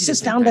also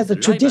insist on that the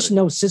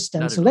traditional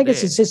systems,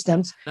 legacy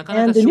systems,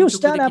 and the new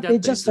startup, they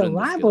just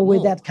rival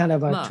with that kind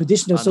of a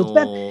traditional. So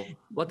that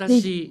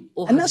they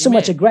are not so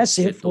much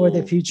aggressive for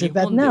the future,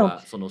 but now,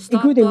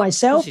 including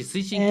myself,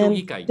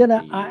 and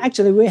then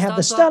actually we have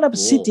the Startup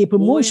City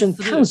Promotion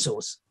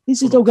Councils.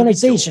 This is the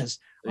organizations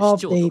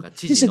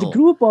this is the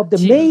group of the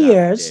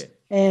mayors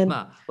and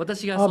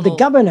of the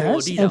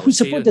governors and who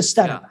support the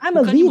startup. I'm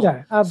a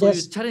leader of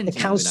the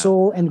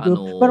council and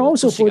group, but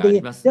also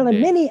there are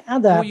many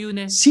other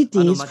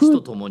cities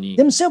who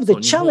themselves they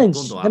challenge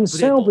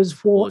themselves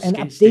for an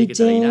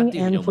updating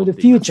and for the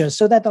future,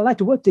 so that I'd like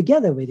to work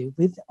together with you,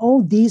 with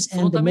all these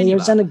and the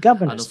mayors and the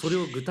governors.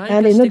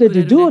 And in order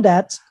to do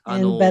that,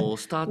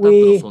 but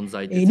we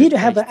need to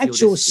have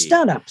actual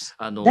startups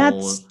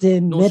that's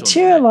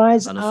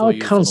materialize our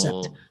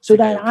concept, so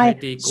that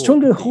I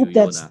strongly hope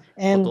that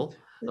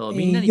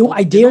your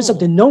ideas of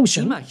the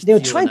notion, they're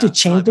trying to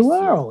change the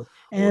world.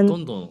 And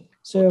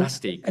so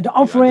the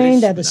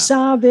offering that the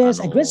service,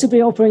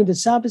 aggressively offering the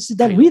services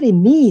that really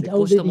need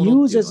all the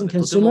users and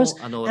consumers,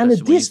 and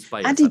this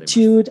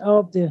attitude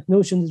of the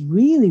notion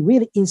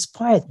really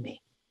inspired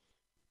me.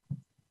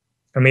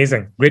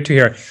 Amazing. Great to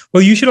hear.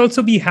 Well, you should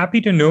also be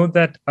happy to know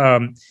that,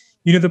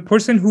 the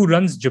person who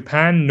runs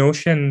Japan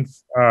Notion,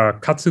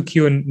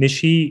 Katsukyo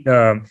Nishi,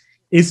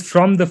 is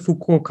from the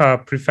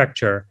Fukuoka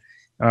prefecture.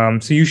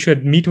 So you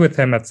should meet with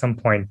him at some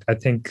point. I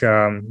think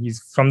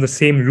he's from the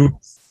same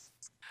roots.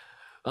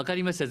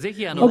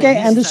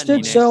 Okay,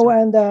 understood. So,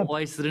 and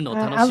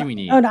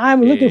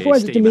I'm looking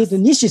forward to meet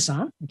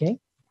Nishi-san. Okay,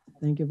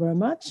 thank you very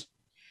much.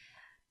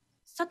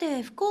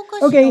 Okay,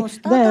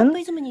 then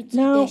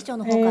now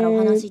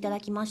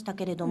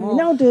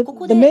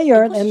the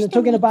mayor and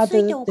talking about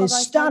the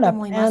startup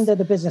and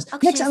the business.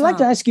 Next, I'd like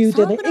to ask you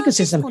the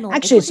ecosystem,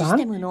 Akshay-san,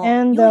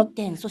 and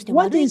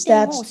what is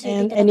that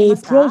and any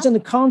pros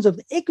and cons of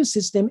the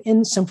ecosystem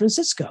in San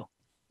Francisco?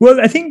 Well,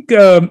 I think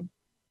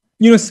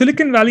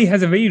Silicon Valley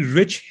has a very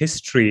rich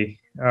history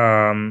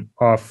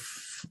of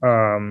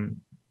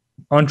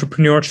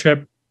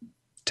entrepreneurship,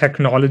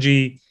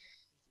 technology.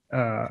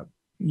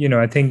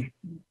 I think,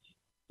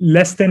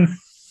 less than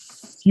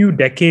few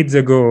decades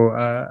ago,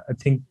 I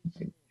think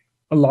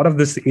a lot of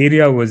this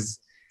area was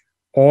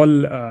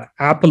all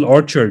apple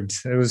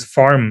orchards. It was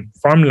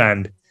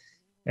farmland.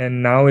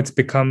 And now it's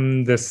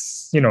become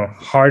this,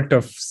 heart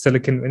of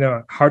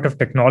silicon, heart of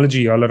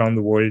technology all around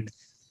the world.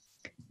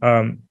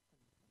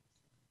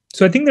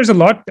 So I think there's a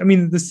lot. I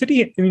mean,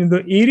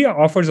 the area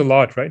offers a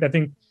lot, right? I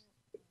think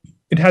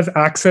it has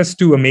access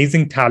to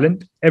amazing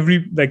talent.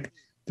 The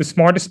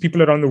smartest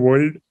people around the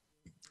world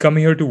come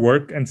here to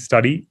work and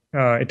study.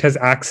 It has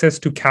access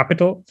to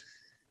capital.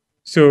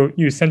 So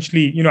you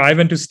essentially, I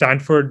went to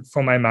Stanford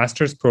for my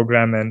master's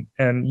program,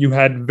 and you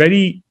had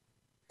very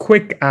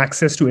quick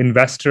access to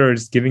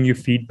investors giving you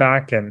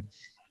feedback and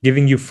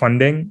giving you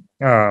funding.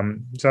 So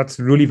that's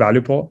really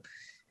valuable.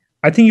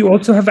 I think you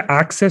also have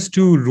access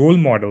to role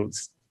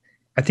models.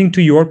 I think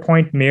to your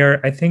point, Mayor,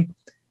 I think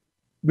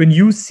when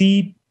you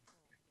see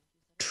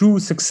true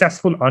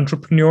successful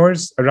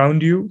entrepreneurs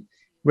around you,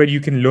 where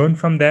you can learn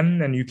from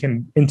them and you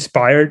can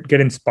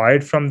get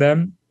inspired from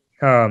them,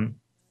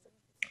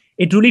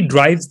 it really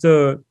drives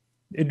the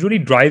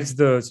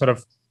sort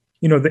of,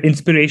 the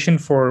inspiration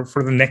for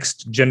the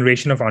next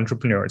generation of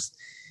entrepreneurs.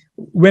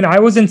 When I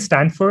was in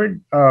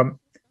Stanford,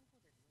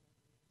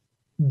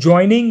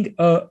 joining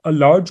a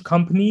large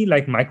company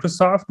like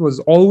Microsoft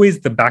was always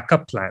the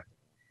backup plan.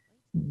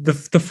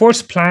 The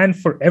first plan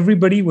for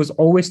everybody was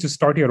always to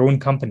start your own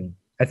company.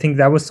 I think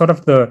that was sort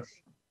of the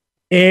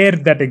air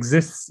that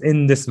exists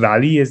in this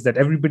valley, is that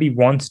everybody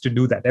wants to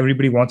do that.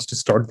 Everybody wants to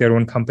start their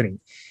own company.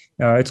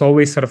 It's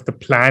always sort of the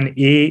plan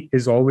A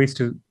is always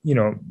to,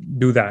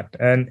 do that.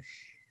 And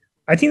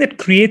I think that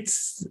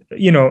creates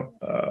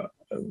a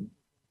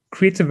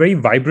very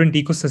vibrant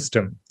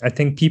ecosystem. I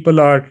think people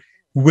are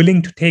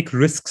willing to take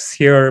risks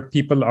here.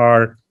 People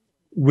are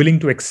willing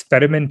to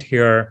experiment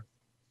here.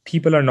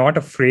 People are not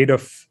afraid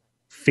of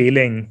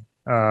failing.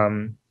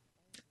 And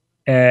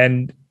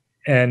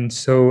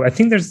so I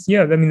think there's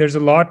a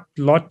lot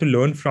to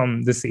learn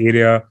from this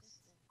area.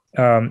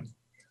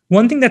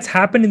 One thing that's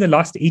happened in the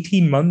last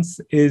 18 months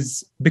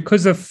is,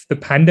 because of the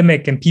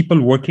pandemic and people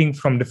working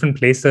from different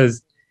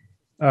places,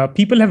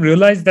 people have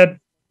realized that,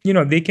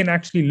 they can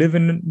actually live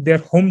in their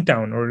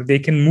hometown, or they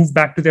can move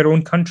back to their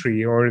own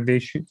country, or they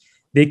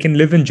can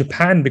live in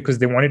Japan because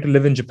they wanted to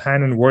live in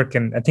Japan and work.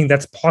 And I think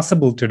that's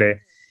possible today.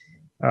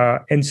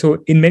 And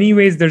so in many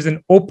ways, there's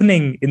an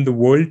opening in the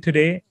world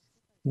today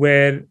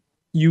where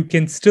you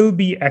can still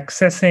be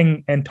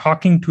accessing and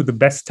talking to the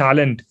best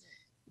talent,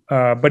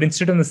 but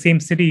instead of the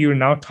same city, you're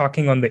now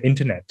talking on the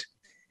internet.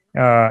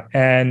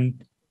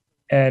 And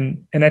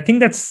I think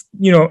that's,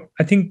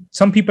 I think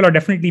some people are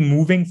definitely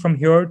moving from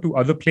here to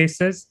other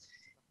places,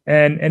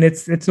 and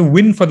it's a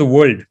win for the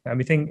world. I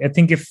think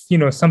if,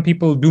 some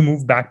people do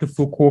move back to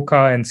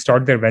Fukuoka and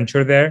start their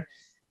venture there,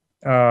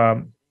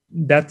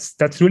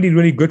 that's really,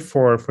 really good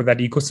for that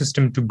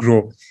ecosystem to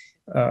grow.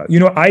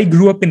 I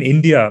grew up in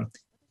India,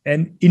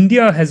 and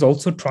India has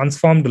also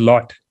transformed a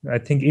lot. I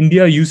think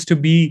India used to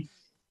be,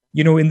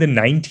 in the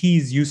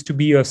 90s, used to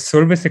be a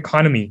service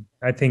economy,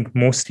 I think,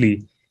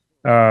 mostly.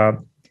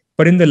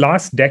 But in the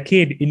last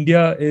decade,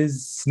 India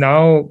is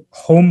now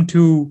home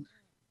to,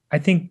 I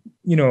think,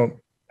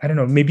 I don't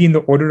know, maybe in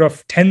the order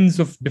of tens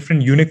of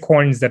different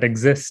unicorns that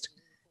exist.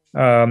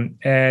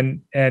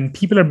 And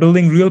people are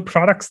building real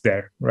products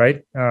there,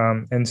 right?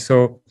 And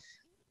so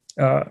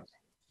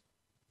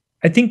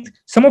I think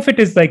some of it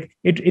is like,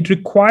 it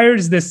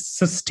requires this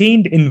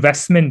sustained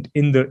investment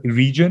in the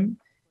region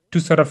to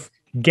sort of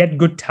get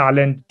good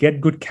talent, get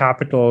good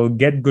capital,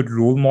 get good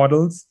role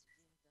models.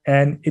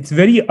 And it's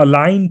very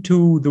aligned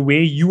to the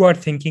way you are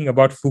thinking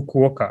about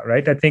Fukuoka,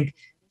 right? I think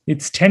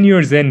it's 10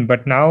 years in,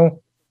 but now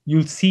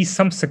you'll see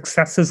some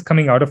successes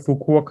coming out of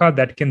Fukuoka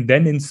that can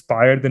then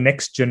inspire the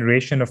next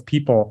generation of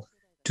people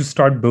to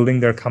start building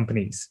their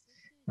companies.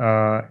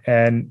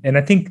 And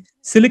I think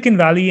Silicon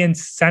Valley and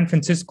San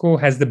Francisco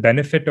has the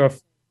benefit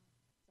of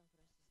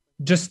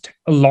just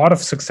a lot of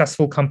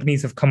successful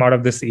companies have come out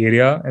of this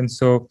area. And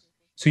so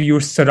you're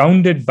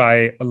surrounded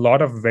by a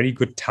lot of very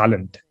good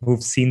talent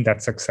who've seen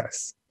that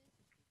success.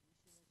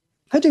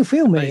 How do you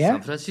feel, Maria?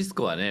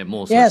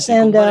 Yes,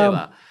 and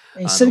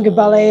Silicon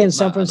Valley and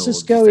San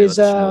Francisco is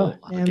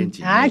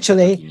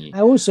actually, I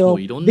also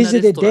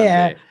visited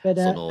there, but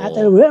at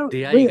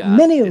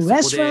many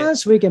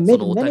restaurants, we can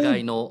meet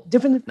many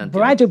different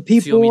variety of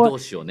people,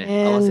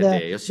 and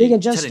they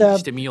can just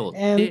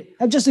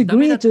I just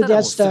agree to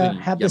just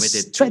have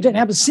this, try to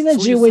have a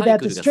synergy with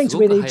that, strengths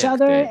with each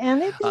other,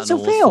 and it's a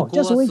fail.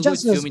 We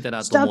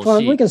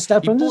can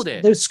start from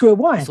the square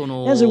one.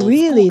 That's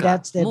really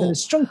the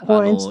strong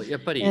points,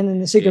 and in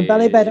the Silicon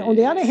Valley. But on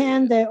the other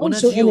hand,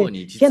 also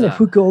in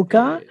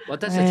Fukuoka,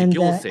 and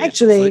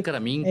actually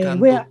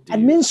we're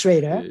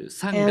administrator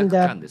and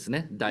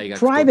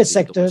private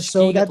sector,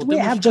 so that we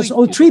have just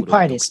all three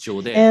parties.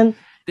 And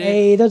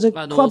there's a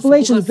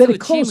cooperation very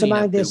close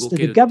among this to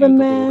the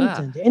government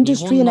and the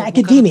industry and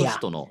academia.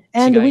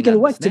 And we can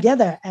work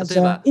together as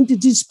an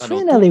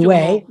interdisciplinary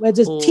way with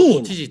a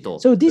team.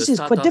 So this is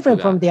quite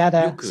different from the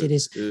other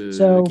cities.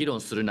 So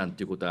there's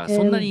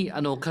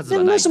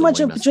not so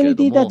much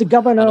opportunity that the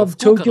governor of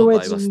Tokyo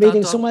is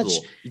meeting so much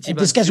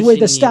discuss with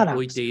the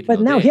startups.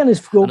 But now here in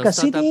Fukuoka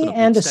City,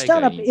 and the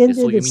startup in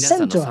the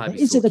center,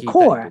 it's at the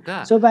core.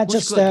 So that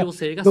just go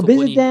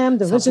visit them,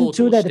 listen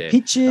to the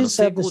pitches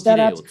of the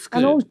startups,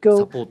 and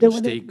also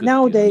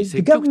now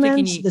the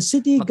government, the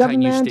city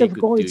government of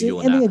Korea,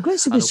 and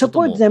aggressively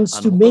support them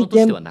to make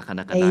them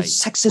a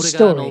success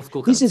story.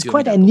 This is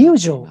quite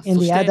unusual in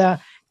the other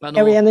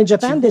area. And in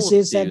Japan, this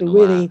is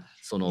really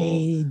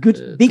a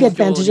good big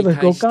advantage of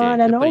Fukuoka.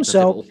 And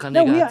also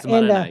now we are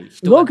in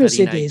local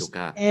cities,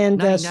 and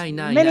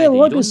many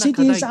local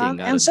cities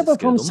are suffer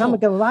from some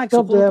lack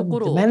of the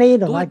money,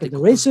 the lack of the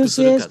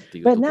resources.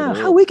 But now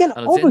how we can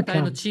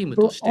overcome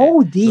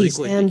all these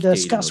and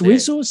scarce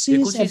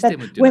resources, and that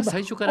we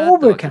have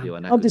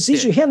overcome of this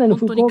issue here in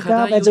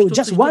Fukuoka as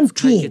just one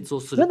team,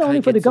 not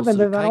only for the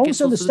government but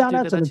also the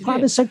startups and the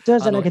private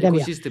sectors and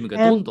academia.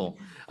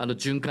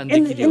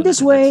 And in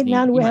this way,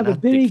 now we have a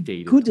very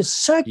good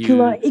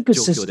circular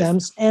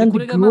ecosystems and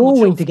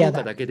growing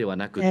together.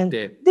 And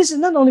this is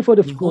not only for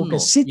the Fukuoka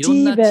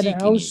city,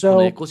 but also,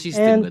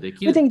 and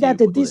we think that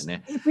this,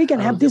 if we can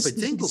have this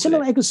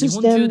similar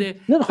ecosystem,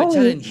 not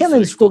only here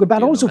in Fukuoka,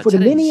 but also for the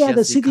many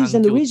other cities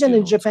in the region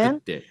in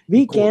Japan,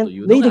 we can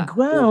lay the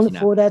ground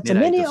for that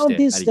many of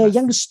these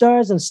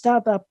youngsters and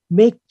startups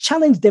may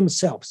challenge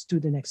themselves to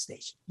the next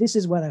stage. This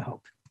is what I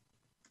hope.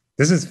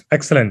 This is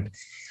excellent.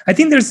 I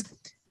think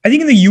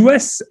in the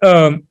US,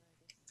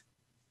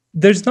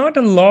 there's not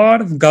a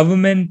lot of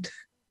government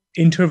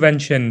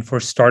intervention for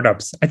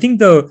startups. I think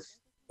the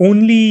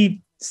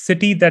only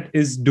city that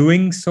is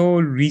doing so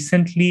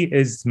recently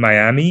is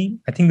Miami.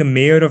 I think the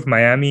mayor of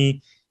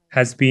Miami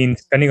has been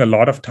spending a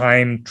lot of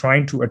time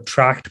trying to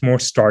attract more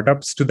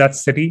startups to that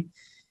city.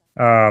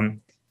 And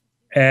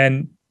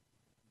in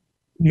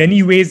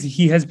many ways,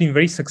 he has been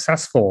very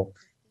successful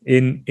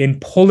in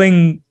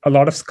pulling a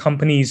lot of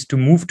companies to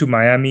move to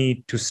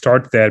Miami to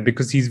start there,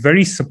 because he's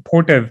very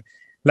supportive.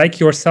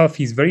 Like yourself,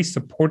 he's very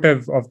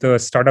supportive of the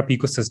startup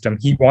ecosystem.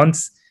 He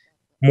wants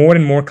more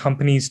and more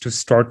companies to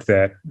start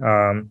there.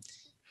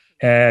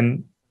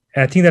 And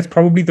I think that's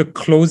probably the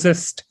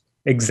closest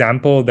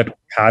example that we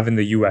have in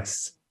the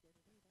US.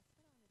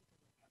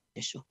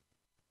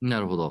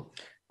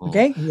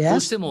 Okay,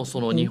 yes.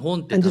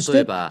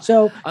 Understood.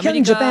 So here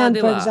in Japan,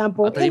 for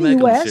example, in the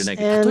US,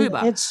 and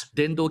it's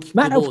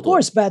but of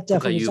course, but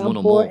for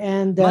example,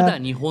 and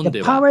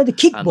the powered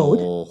kickboard,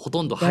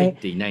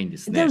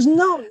 there's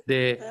no,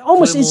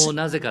 almost is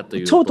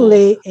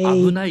totally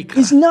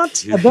is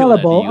not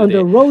available on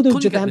the road of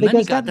Japan,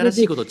 because that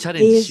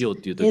is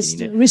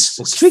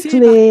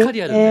strictly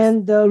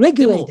and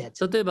regulated.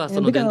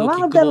 And because a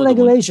lot of the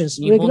regulation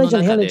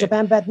here in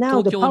Japan, but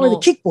now the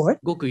powered kickboard,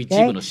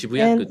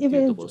 and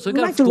even we'd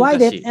like to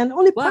ride it, and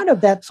only part of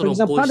that, for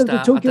example, part of the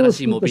Tokyo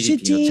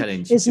city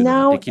is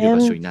now can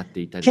have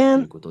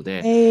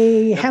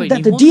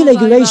that the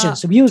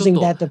deregulations of using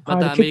that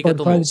part of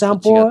kickboard, for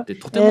example,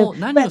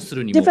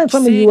 but different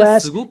from the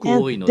US,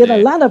 and there are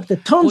a lot of the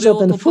tons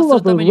of and full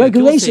of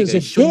regulations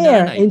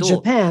there in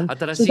Japan.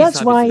 So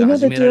that's why in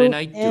order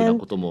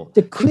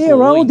to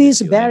clear all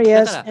these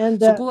barriers, and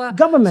the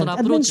government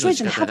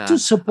administration have to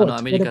support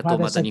the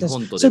private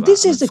sectors. So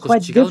this is a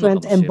quite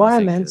different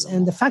environment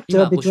and the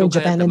factor between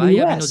Japan and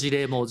the US.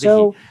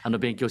 So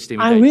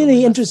I'm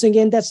really interested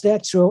in that's the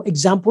actual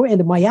example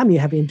in Miami you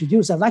have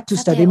introduced. I'd like to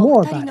study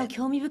more about it.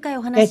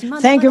 Okay,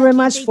 thank you very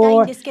much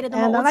for,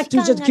 and I'd like to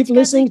just keep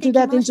listening to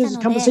that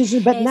interesting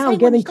conversation, but now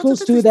getting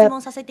close to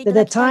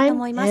the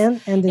time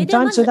and the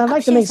time, so I'd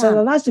like to make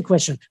some last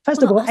question.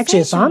 First of all,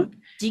 Akshay-san,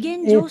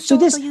 so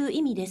this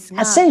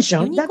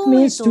ascension, that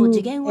means to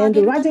and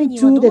rising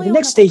to the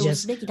next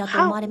stages.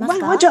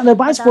 What's your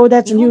advice for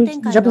that new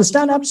Japanese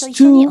startups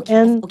to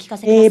and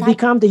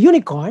become the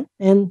unicorn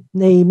and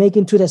they make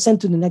into the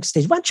ascent to the next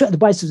stage? What's your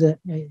advice to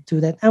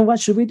that, and what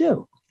should we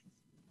do?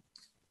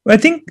 Well, I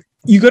think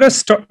you got to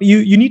start.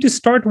 You need to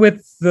start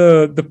with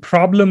the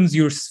problems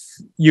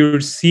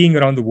you're seeing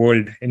around the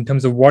world in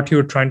terms of what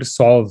you're trying to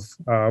solve.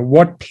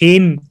 What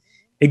pain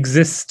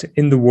exists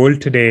in the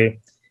world today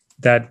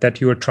that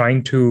you are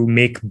trying to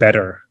make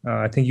better.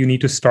 I think you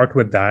need to start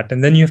with that.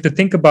 And then you have to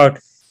think about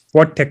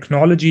what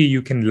technology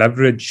you can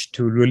leverage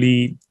to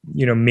really,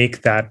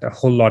 make that a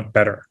whole lot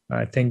better.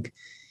 I think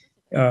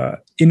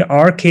in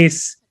our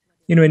case,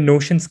 in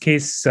Notion's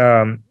case,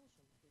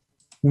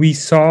 we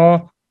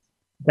saw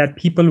that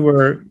people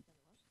were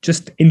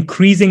just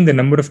increasing the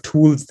number of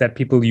tools that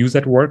people use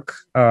at work.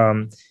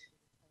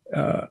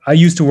 I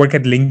used to work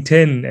at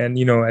LinkedIn, and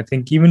I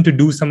think even to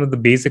do some of the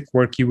basic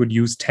work, you would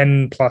use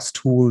 10 plus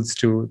tools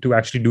to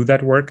actually do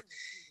that work.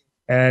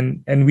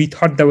 And we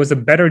thought there was a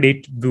better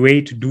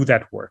way to do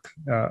that work,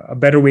 a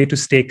better way to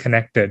stay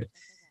connected.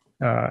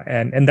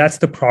 And that's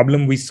the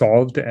problem we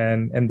solved,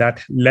 and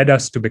that led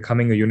us to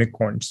becoming a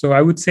unicorn. So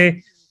I would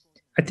say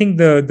I think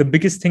the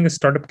biggest thing a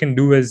startup can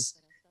do is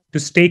to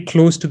stay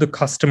close to the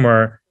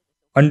customer,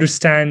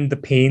 understand the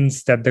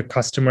pains that the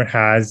customer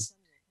has,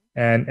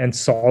 and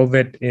solve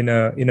it in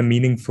a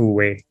meaningful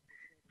way.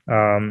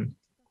 I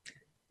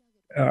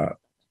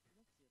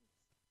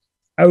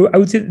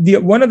would say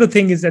one other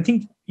thing is, I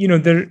think,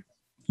 the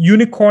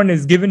unicorn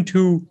is given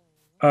to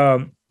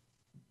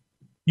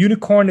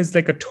unicorn is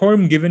like a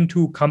term given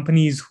to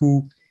companies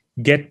who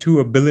get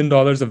to $1 billion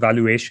of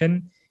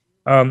valuation.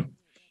 I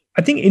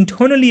think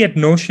internally at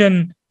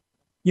Notion,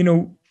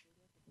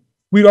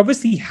 we're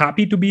obviously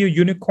happy to be a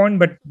unicorn,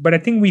 but I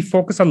think we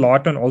focus a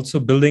lot on also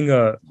building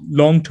a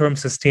long-term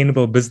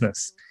sustainable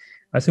business.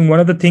 I think one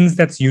of the things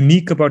that's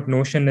unique about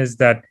Notion is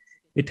that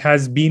it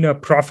has been a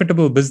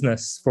profitable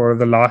business for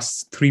the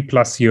last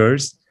 3+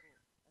 years.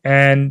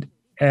 And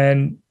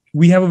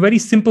we have a very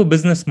simple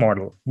business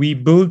model. We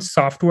build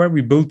software,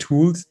 we build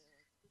tools,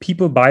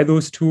 people buy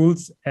those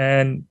tools,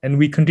 and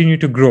we continue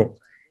to grow.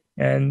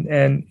 And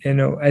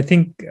I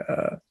think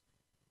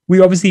we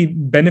obviously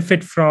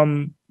benefit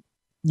from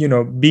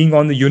being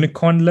on the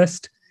unicorn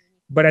list,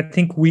 but I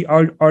think we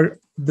are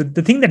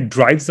the thing that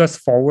drives us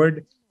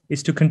forward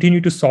is to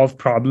continue to solve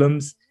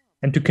problems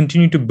and to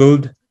continue to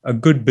build a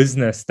good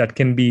business that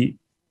can be,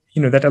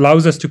 that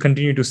allows us to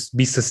continue to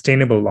be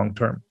sustainable long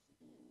term.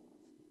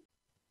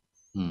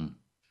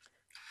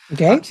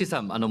 Okay. Actually,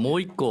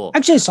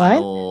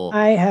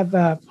 I have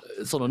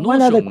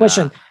one other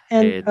question.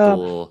 And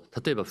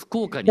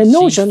the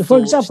Notion, for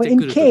example,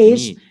 in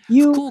case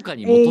you break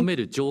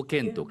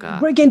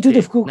into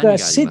the Fukuoka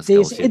city,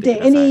 is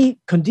there any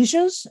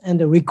conditions and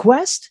the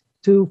request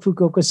to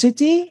Fukuoka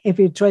city if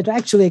you try to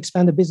actually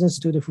expand the business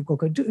to the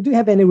Fukuoka? Do you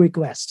have any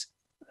requests?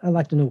 I'd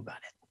like to know about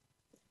it.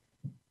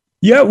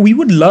 Yeah, we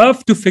would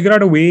love to figure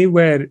out a way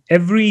where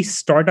every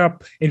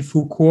startup in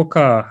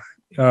Fukuoka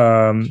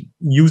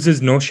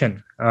uses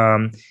Notion.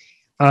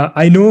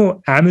 I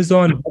know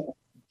Amazon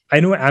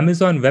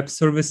Web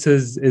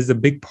Services is a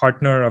big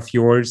partner of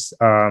yours.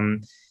 So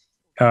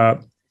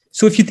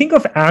if you think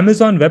of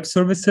Amazon Web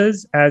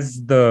Services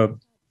as the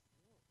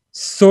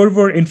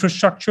server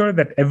infrastructure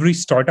that every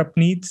startup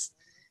needs,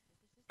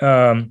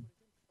 Notion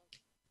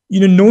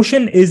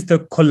is the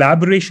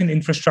collaboration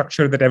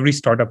infrastructure that every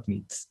startup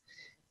needs.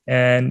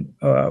 And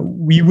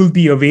we will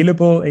be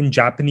available in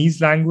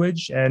Japanese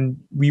language, and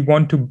we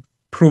want to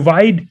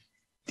provide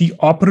the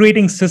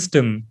operating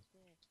system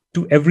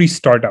to every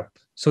startup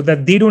so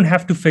that they don't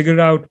have to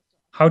figure out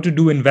how to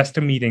do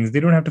investor meetings.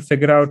 They don't have to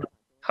figure out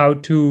how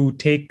to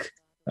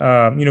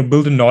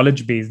build a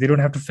knowledge base. They don't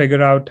have to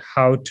figure out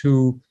how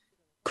to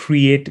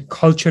create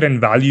culture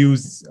and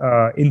values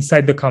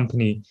inside the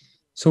company.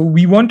 So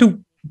we want to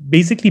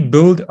basically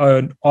build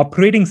an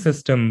operating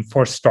system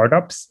for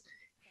startups.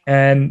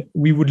 And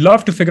we would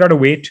love to figure out a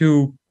way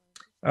to,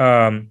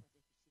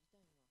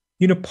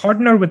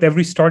 partner with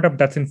every startup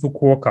that's in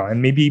Fukuoka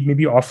and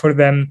maybe offer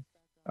them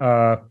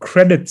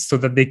credits so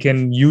that they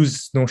can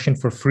use Notion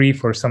for free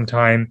for some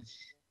time.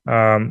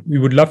 We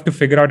would love to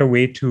figure out a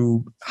way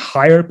to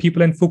hire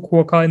people in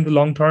Fukuoka in the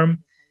long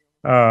term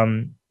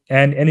and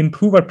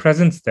improve our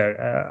presence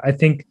there. I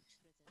think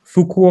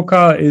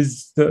Fukuoka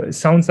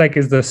sounds like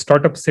is the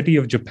startup city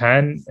of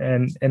Japan,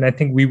 and I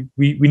think we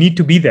need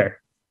to be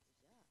there.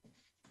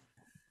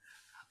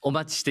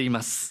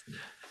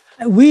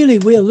 Really,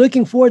 we are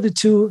looking forward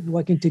to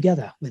working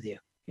together with you.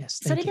 Yes,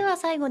 thank you.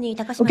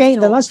 Okay,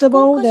 the last of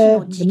all,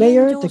 the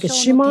mayor,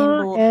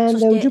 Takashima,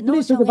 and would you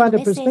please talk about the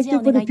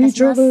perspective for the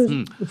future of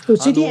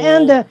Fukuoka City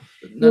and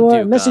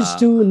your message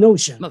to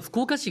Notion?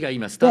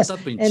 Yes,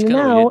 and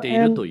now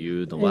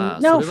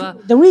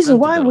the reason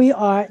why we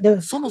are the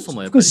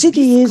Fukuoka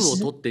City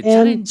is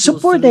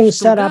supporting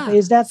startup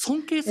is that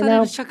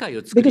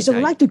because I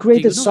would like to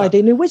create a society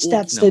in which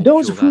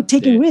those who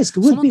taking risk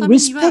will be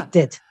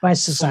respected by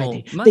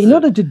society. But in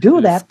order to do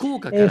that,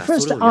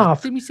 first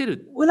off,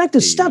 we'd like to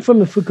start from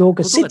the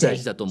Fukuoka City.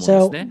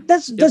 So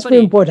that's very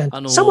important.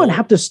 Someone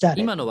have to start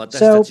it.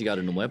 So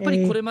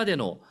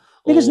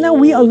because now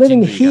we are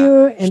living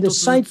here in the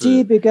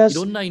society because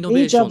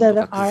each of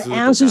our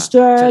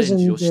ancestors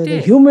and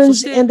the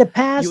humans in the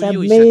past have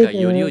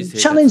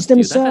challenged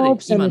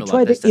themselves and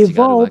tried to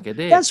evolve.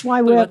 That's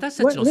why we're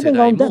living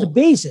on that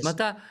basis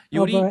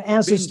of our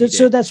ancestors.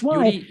 So that's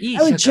why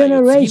our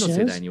generations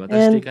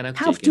and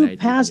have to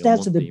pass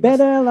that to the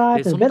better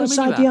life, the better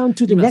society on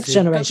to the next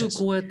generations.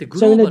 So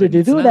in order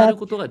to do that,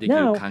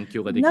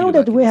 now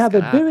that we have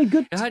a very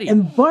good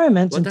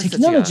environment and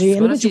technology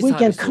in which we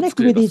can connect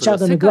with each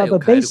other on a global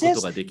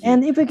basis,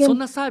 and if we can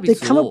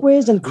come up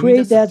with and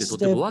create that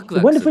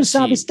wonderful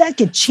service that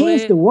can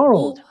change the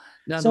world.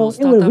 So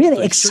it was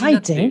really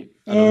exciting.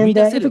 And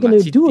if we're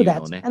going to do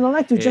that, and I'd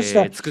like to just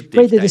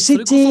create the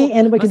city,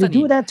 and we're going to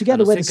do that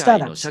together with the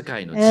startups.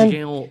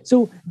 And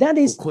so that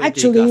is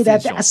actually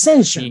that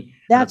ascension.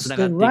 that's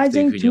the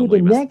rising to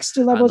the next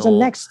levels and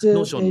next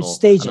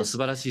stages.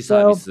 So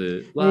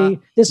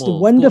this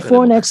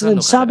wonderful and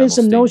excellent service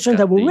and Notion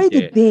have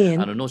already been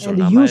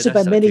and used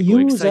by many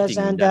users.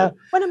 And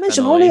when I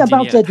mention only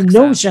about the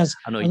Notions,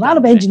 a lot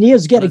of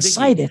engineers get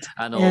excited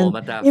and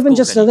even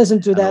just to listen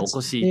to that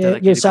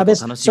your service.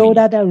 So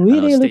that I'm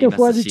really looking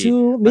forward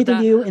to meeting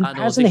you in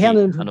person here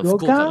in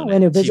Fukuoka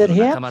when you visit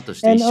here.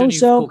 And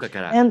also,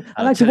 and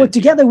I'd like to work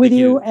together with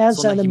you as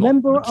a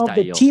member of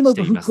the team of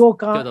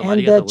Fukuoka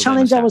and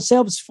challenge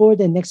ourselves for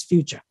the next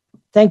future.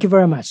 Thank you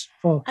very much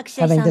for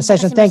having the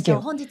session. Thank you.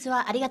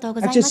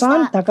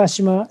 Akshay-san,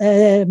 Takashima,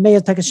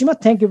 Mayor Takashima,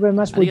 thank you very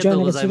much for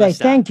joining us today.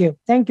 Thank you.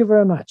 Thank you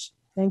very much.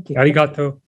 Thank you. Arigato.